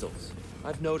crystals.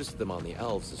 I've noticed them on the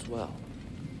elves as well.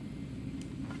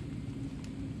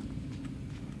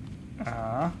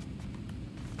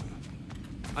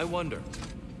 I wonder,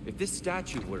 if this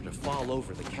statue were to fall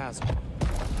over the chasm.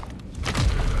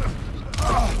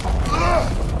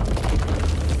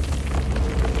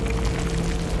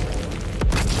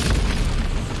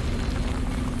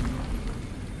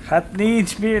 Hát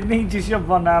nincs is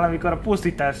jobban nála, amikor a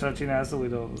pusztításra csinálsz új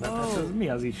dolgokat. Hát ez mi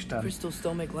az Isten? Crystals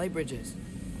still make light bridges.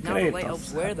 Now the light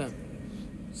elves wear them.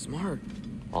 Smart.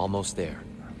 Almost there.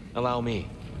 Allow me.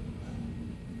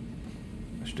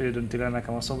 Most ő dönti le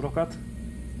nekem a szobrokat.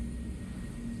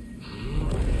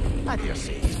 I dare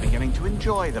say he's beginning to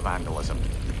enjoy the vandalism.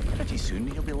 Pretty soon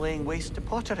he'll be laying waste to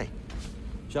pottery.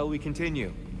 Shall we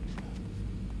continue?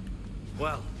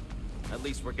 Well, at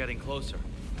least we're getting closer.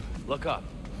 Look up.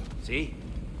 See?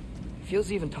 It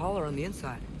feels even taller on the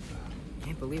inside.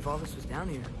 Can't believe all this was down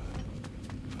here.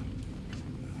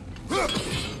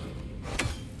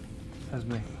 Ez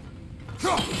mi?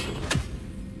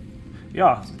 Ja,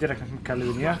 a gyereknek meg kell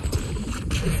lőnie.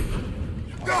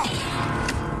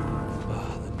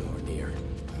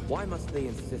 Why must they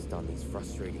insist on these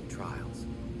frustrating trials?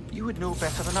 You would know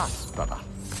better than us, brother.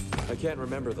 I can't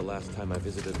remember the last time I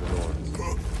visited the Norns,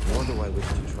 nor do I wish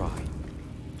to try.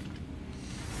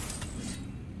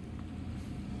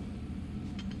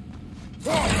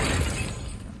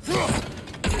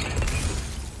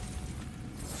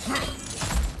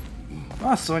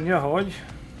 Azt mondja, hogy...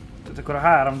 Tehát akkor a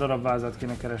 3 darab vázat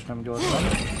kéne keresnem gyorsan.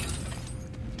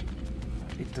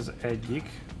 Itt az egyik.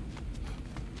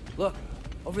 Look,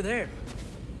 over there.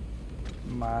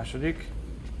 Második.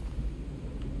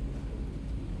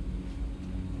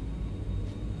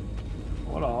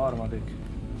 Hol a harmadik?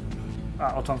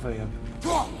 Ott van feljebb.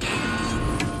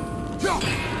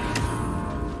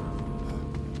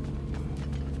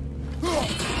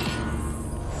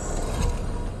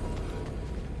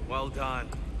 Well done.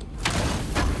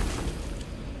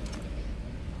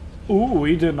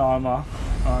 Időnalma.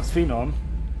 Az finom.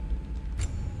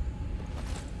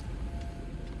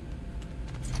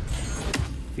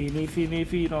 Fini,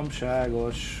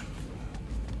 finomságos.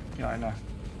 Jaj, ne.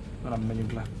 Nem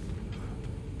megyünk le.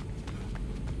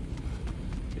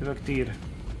 Jövök tír.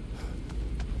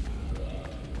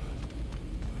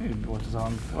 Mi volt az a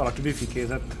hang? Valaki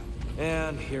bifikézett.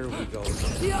 And here we go.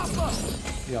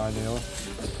 Jaj, de jó.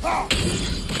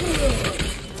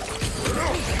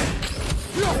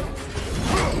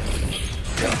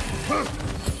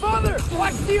 Father,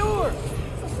 watch the oar!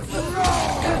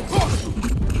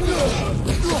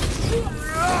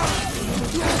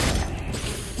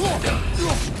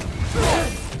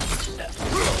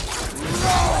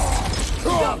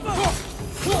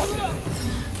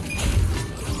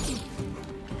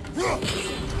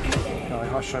 Jaj,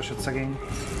 hasra esett szegény.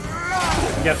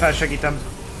 Mindjárt felsegítem.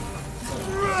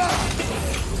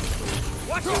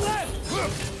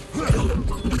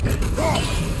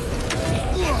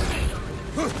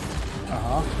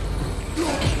 Aha.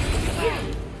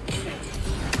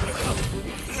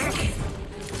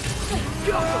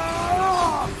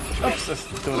 Ups, ez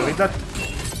túl rövid lett.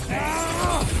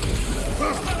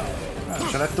 Nem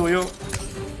se lett túl jó.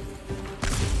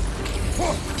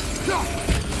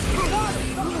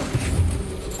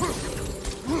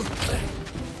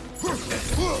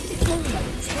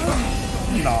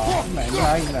 Na, menj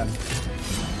rá innen.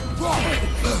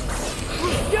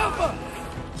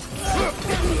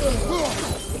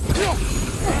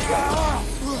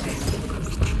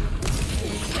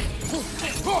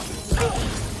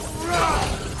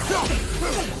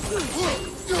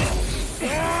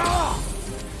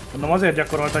 Mondom, azért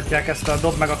gyakoroltatják ezt a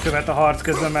dob meg a követ a harc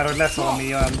közben, mert hogy lesz valami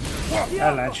olyan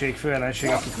ellenség, főellenség,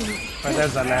 akit majd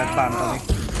ezzel lehet bántani.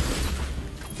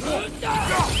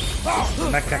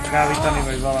 Meg kell kállítani,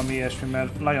 vagy valami ilyesmi,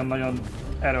 mert nagyon-nagyon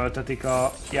erőltetik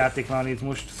a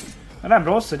játékmechanizmust. Nem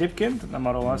rossz egyébként, nem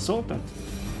arról van szó, tehát...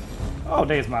 Ó,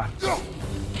 nézd már!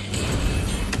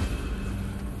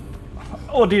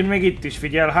 Odin még itt is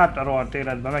figyel, hát a rohadt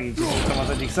életben megint kiszúrtam az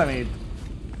egyik szemét.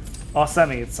 A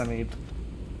szemét.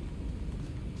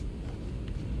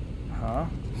 Aha.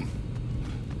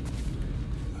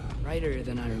 Brighter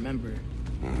than I remember.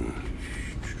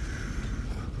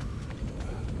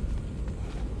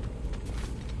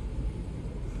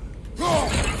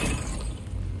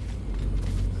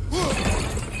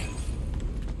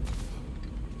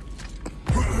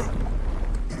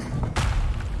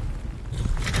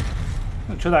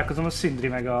 Csodálkozom, a Sindri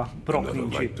meg a Brock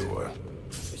nincs itt.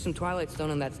 There's some twilight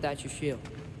stone on that statue shield.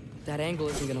 That angle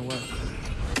isn't gonna work.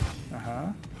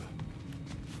 Aha.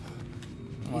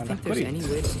 Do you think there's any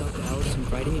way to stop the elves from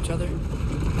fighting each other?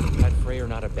 Had Freyr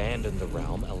not abandoned the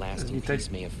realm, a lasting peace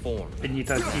may have formed. Nyit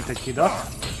egy hidat.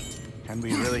 Can we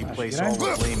really place all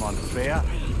the blame on Freyr?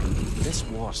 This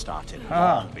war started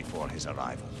long before his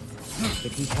arrival.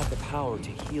 But he had the power to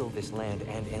heal this land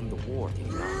and end the war, did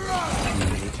he not? He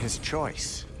made his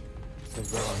choice.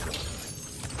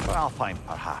 For Alfheim,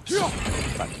 perhaps,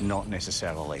 but not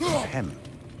necessarily for him.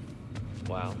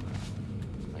 Well,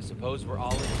 I suppose we're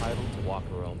all entitled to walk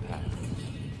our own path,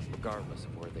 regardless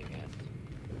of where they end.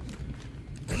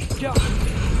 Go!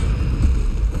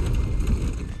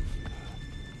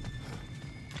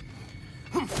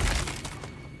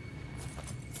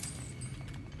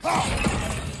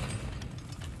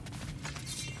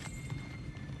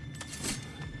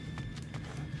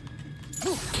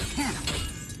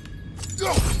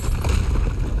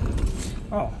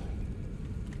 Oh.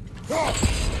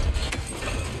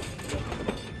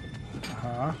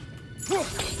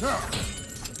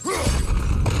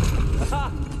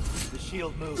 The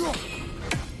shield moves.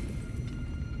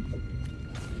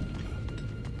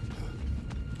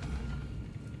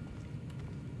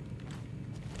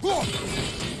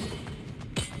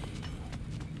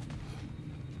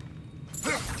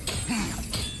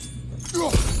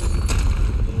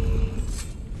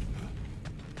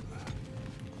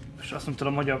 És azt nem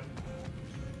tudom, hogy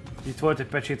itt volt egy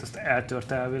pecsét, azt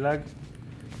eltört elvileg.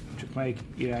 Csak melyik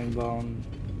irányban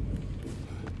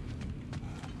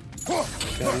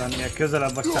kell lennie,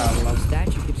 közelebb vagy távolabb.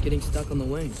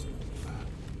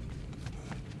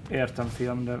 Értem,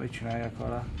 fiam, de mit csinálják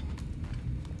vele?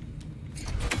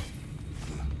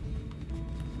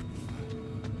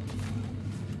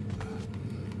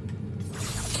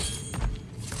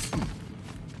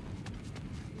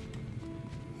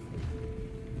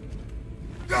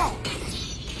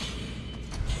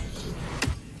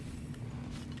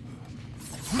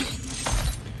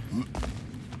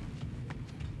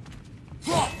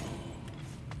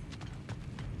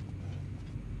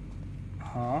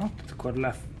 Akkor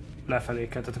lefelé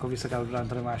kell, tehát akkor vissza kell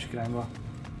rántani a másik irányba.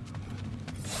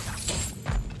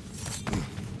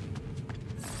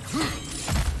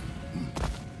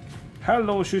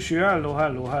 Hello, Süsü, hello,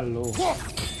 hello, hello.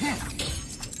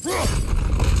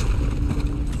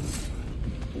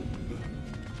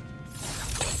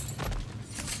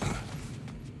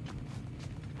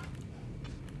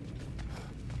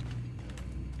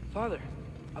 Father,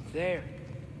 up there.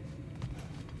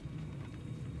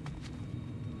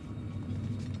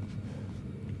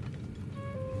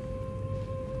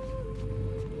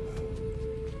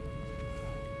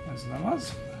 Ez nem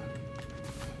az.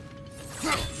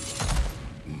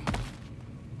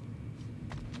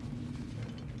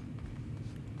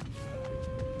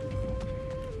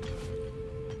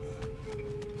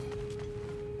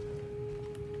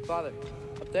 Father,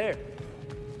 up there.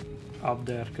 Up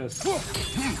there, kösz.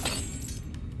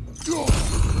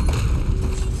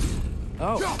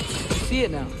 Oh, I see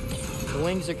it now. The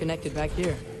wings are connected back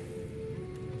here.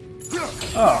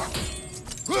 Ah.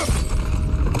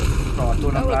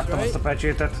 Attól nem láttam azt a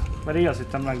pecsétet, mert én azt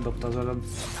hittem megdobta az előbb.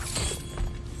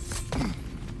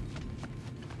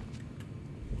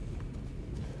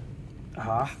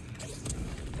 Aha.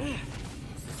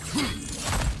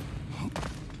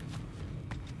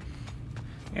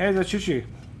 Ez a Süsü.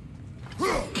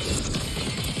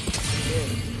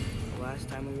 Last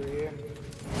time we were here,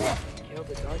 killed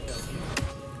the dark elf.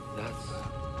 That's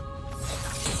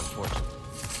unfortunate.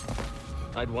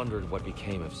 I'd wondered what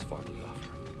became of Svartalfheim.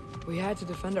 We had to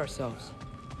defend ourselves,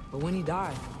 but when he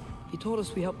died, he told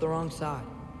us we helped the wrong side.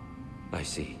 I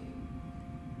see.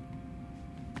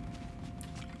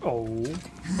 Oh.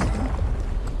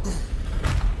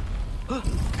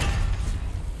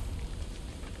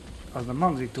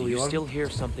 Do you still hear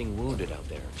something wounded out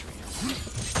there,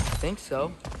 Atreus? I think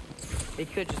so.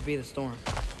 It could just be the storm.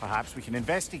 Perhaps we can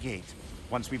investigate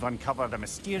once we've uncovered a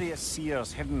mysterious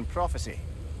seer's hidden prophecy.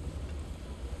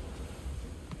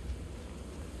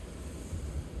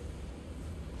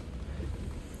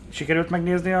 Sikerült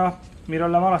megnézni miről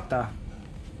lemaradtál?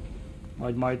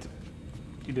 Vagy majd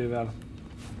idővel?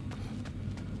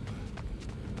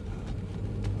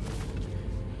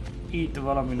 Itt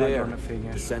valami nagyon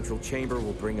fényes. The central chamber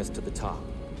will bring us to the top.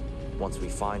 Once we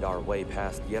find our way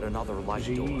past yet another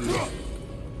light door.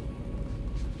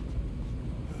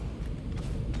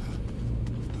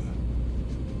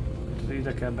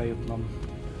 Ide kell bejutnom.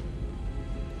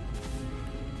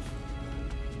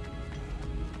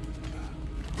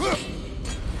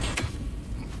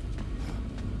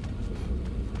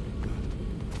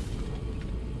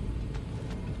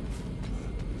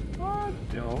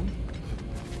 Jó.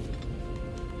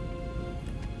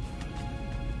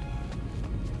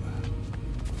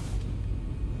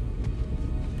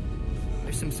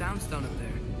 There's some soundstone up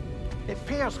there. It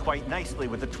pairs quite nicely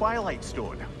with the Twilight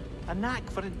Stone. A knack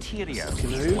for interiors,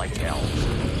 like elves.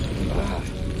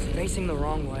 It's facing the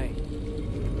wrong way.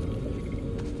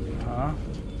 Huh?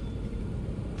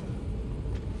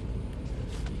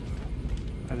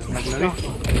 Ez meglövi.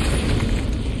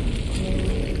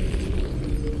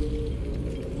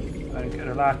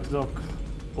 Erre lát tudok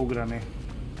ugrani.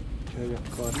 Úgyhogy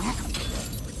akkor...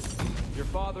 Your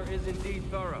father is indeed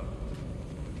thorough.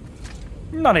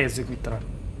 Na nézzük, mit talál.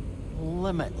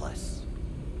 Limitless.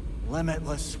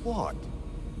 Limitless what?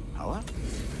 Power?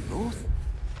 Growth?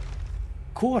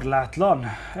 Korlátlan.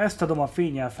 Ezt adom a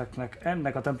fényelfeknek.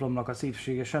 Ennek a templomnak a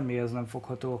szépsége semmihez nem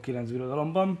fogható a 9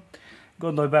 birodalomban.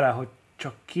 Gondolj bele, hogy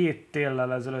csak 2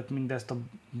 téllel ezelőtt mindezt a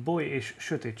boly és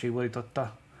sötétség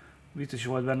borította. Biztos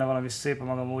volt benne valami szép a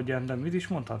maga módján, de mit is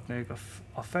mondhatnék?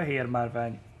 A fehér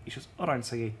márvány és az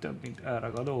aranyszegély több, mint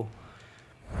elragadó.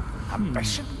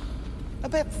 Ambition? A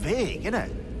bit vague, isn't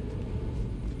it?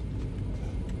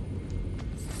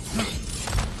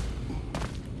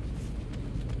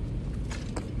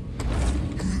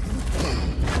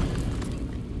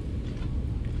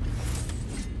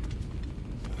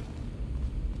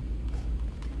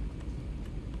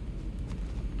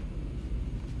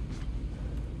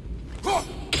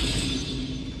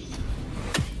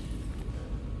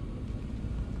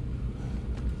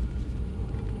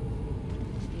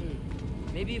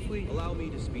 Maybe if we... Allow me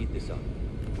to speed this up.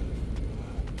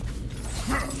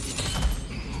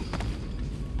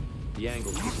 The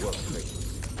angle should work, Rész.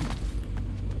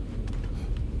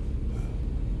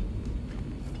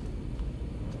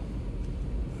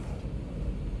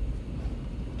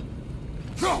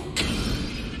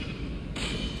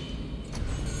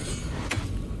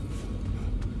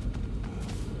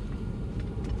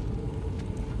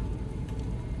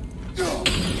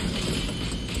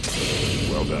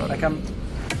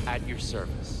 At your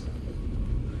service.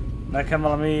 Nekem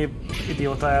valami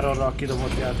idióta errorral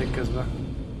kidobott játék közben.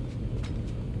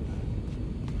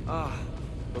 Ah,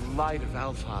 the light of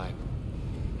Alfheim.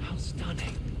 How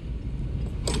stunning.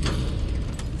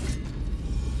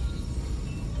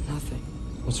 Nothing.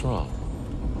 What's wrong?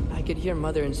 I could hear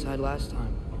Mother inside last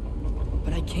time,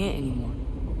 but I can't anymore.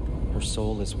 Her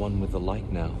soul is one with the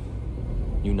light now,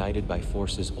 united by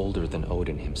forces older than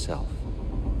Odin himself.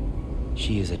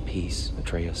 She is at peace,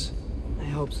 Atreus. I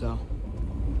hope so.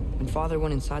 When Father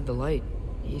went inside the light,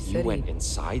 he said You went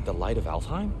inside the light of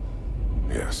Alfheim?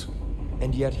 Yes.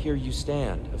 And yet here you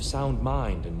stand, of sound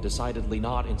mind and decidedly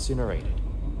not incinerated.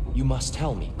 You must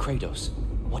tell me, Kratos,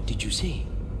 what did you see?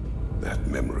 That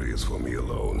memory is for me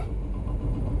alone.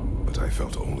 But I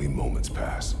felt only moments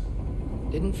pass.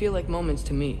 Didn't feel like moments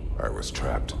to me. I was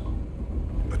trapped.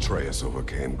 Atreus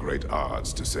overcame great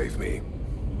odds to save me.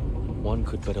 One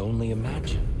could but only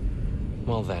imagine.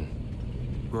 Well then,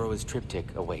 Gróa's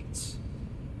triptych awaits.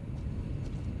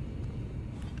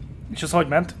 És az hogy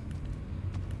ment?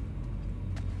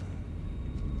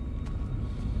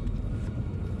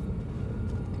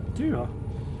 Tűha.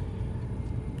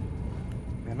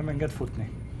 Miért nem enged futni?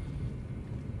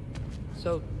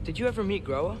 So, did you ever meet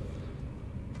Gróa?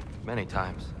 Many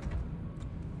times.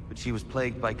 But she was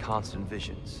plagued by constant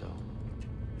visions, so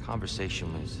conversation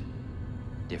was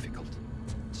difficult,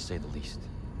 to say the least.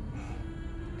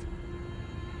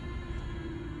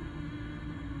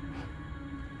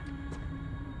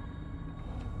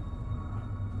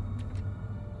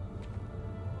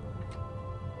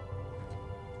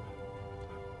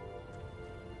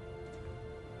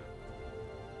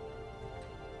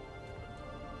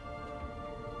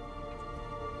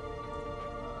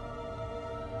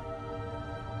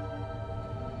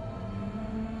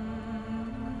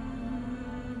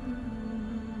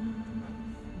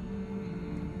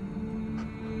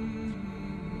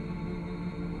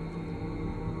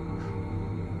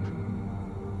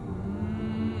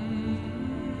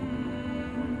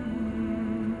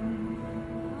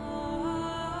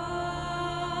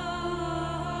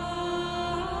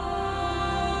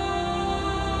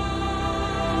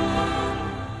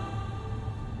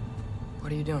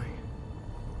 What are you doing?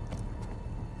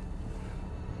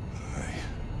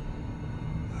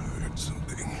 I heard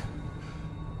something.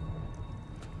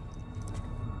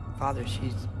 Father,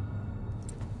 she's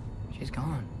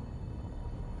gone.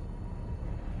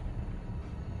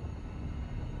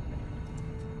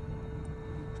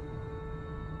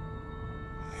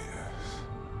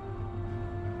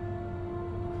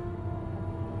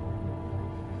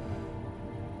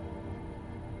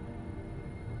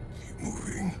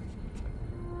 Moving.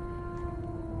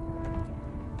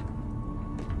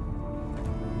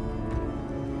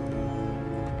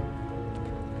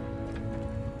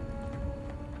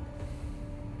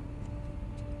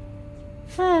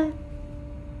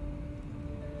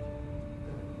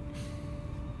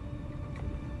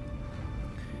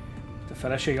 A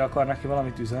felesége akar neki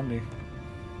valamit üzenni?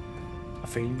 A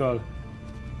fényből?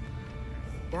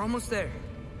 We're almost there.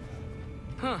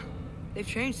 Huh.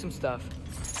 They've changed some stuff.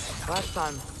 Last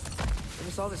time, there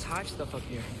was all this high stuff up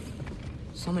here.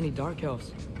 So many dark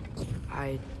elves.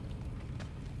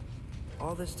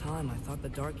 All this time, I thought the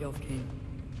Dark Elf King...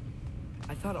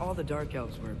 I thought all the Dark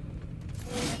Elves were...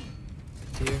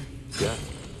 here. Yeah.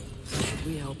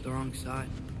 We helped the wrong side.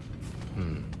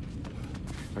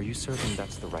 Are you certain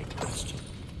that's the right question?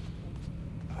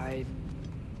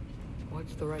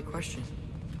 What's the right question?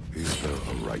 Is there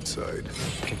a right side?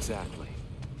 Exactly.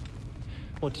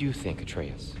 What do you think,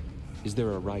 Atreus? Is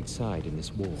there a right side in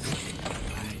this war?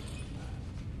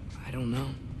 I don't know.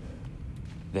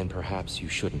 Then perhaps you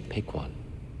shouldn't pick one.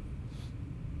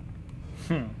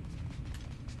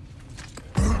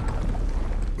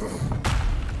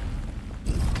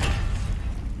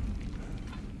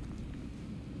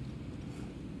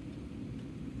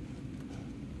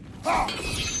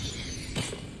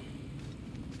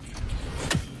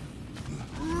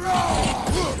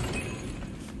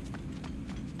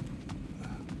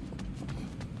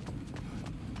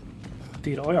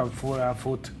 Tír olyan furán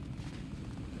fut.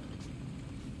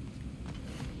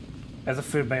 Ez a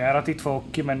főbejárat, itt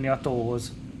fogok kimenni a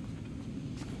tóhoz.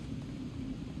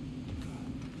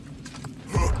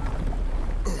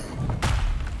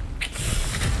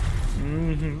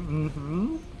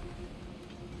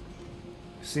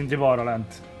 Szintén balra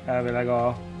lent. Elvileg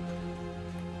a...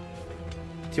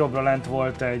 jobbra lent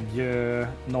volt egy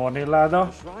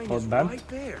Nornilláda, ott bent.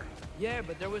 Yeah,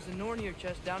 but there was a Nornir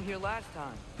chest down here last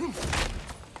time.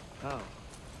 Oh,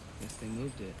 guess they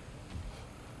moved it.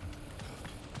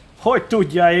 Hogy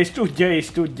tudja és tudja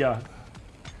és tudja?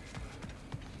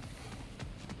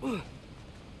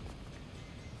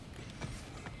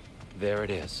 There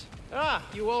it is. Ah,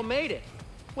 you all made it.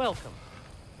 Welcome.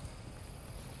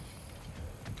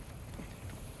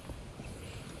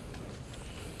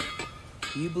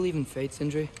 Do you believe in fate,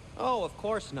 Sindri? Oh, of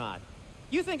course not.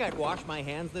 You think I'd wash my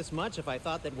hands this much if I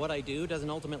thought that what I do doesn't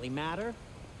ultimately matter?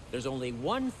 There's only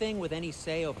one thing with any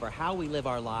say over how we live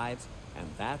our lives, and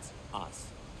that's us.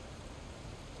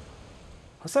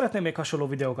 Ha szeretnél még hasonló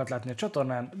videókat látni a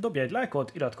csatornán, dobj egy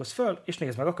lájkot, iratkozz föl, és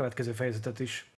nézd meg a következő fejezetet is.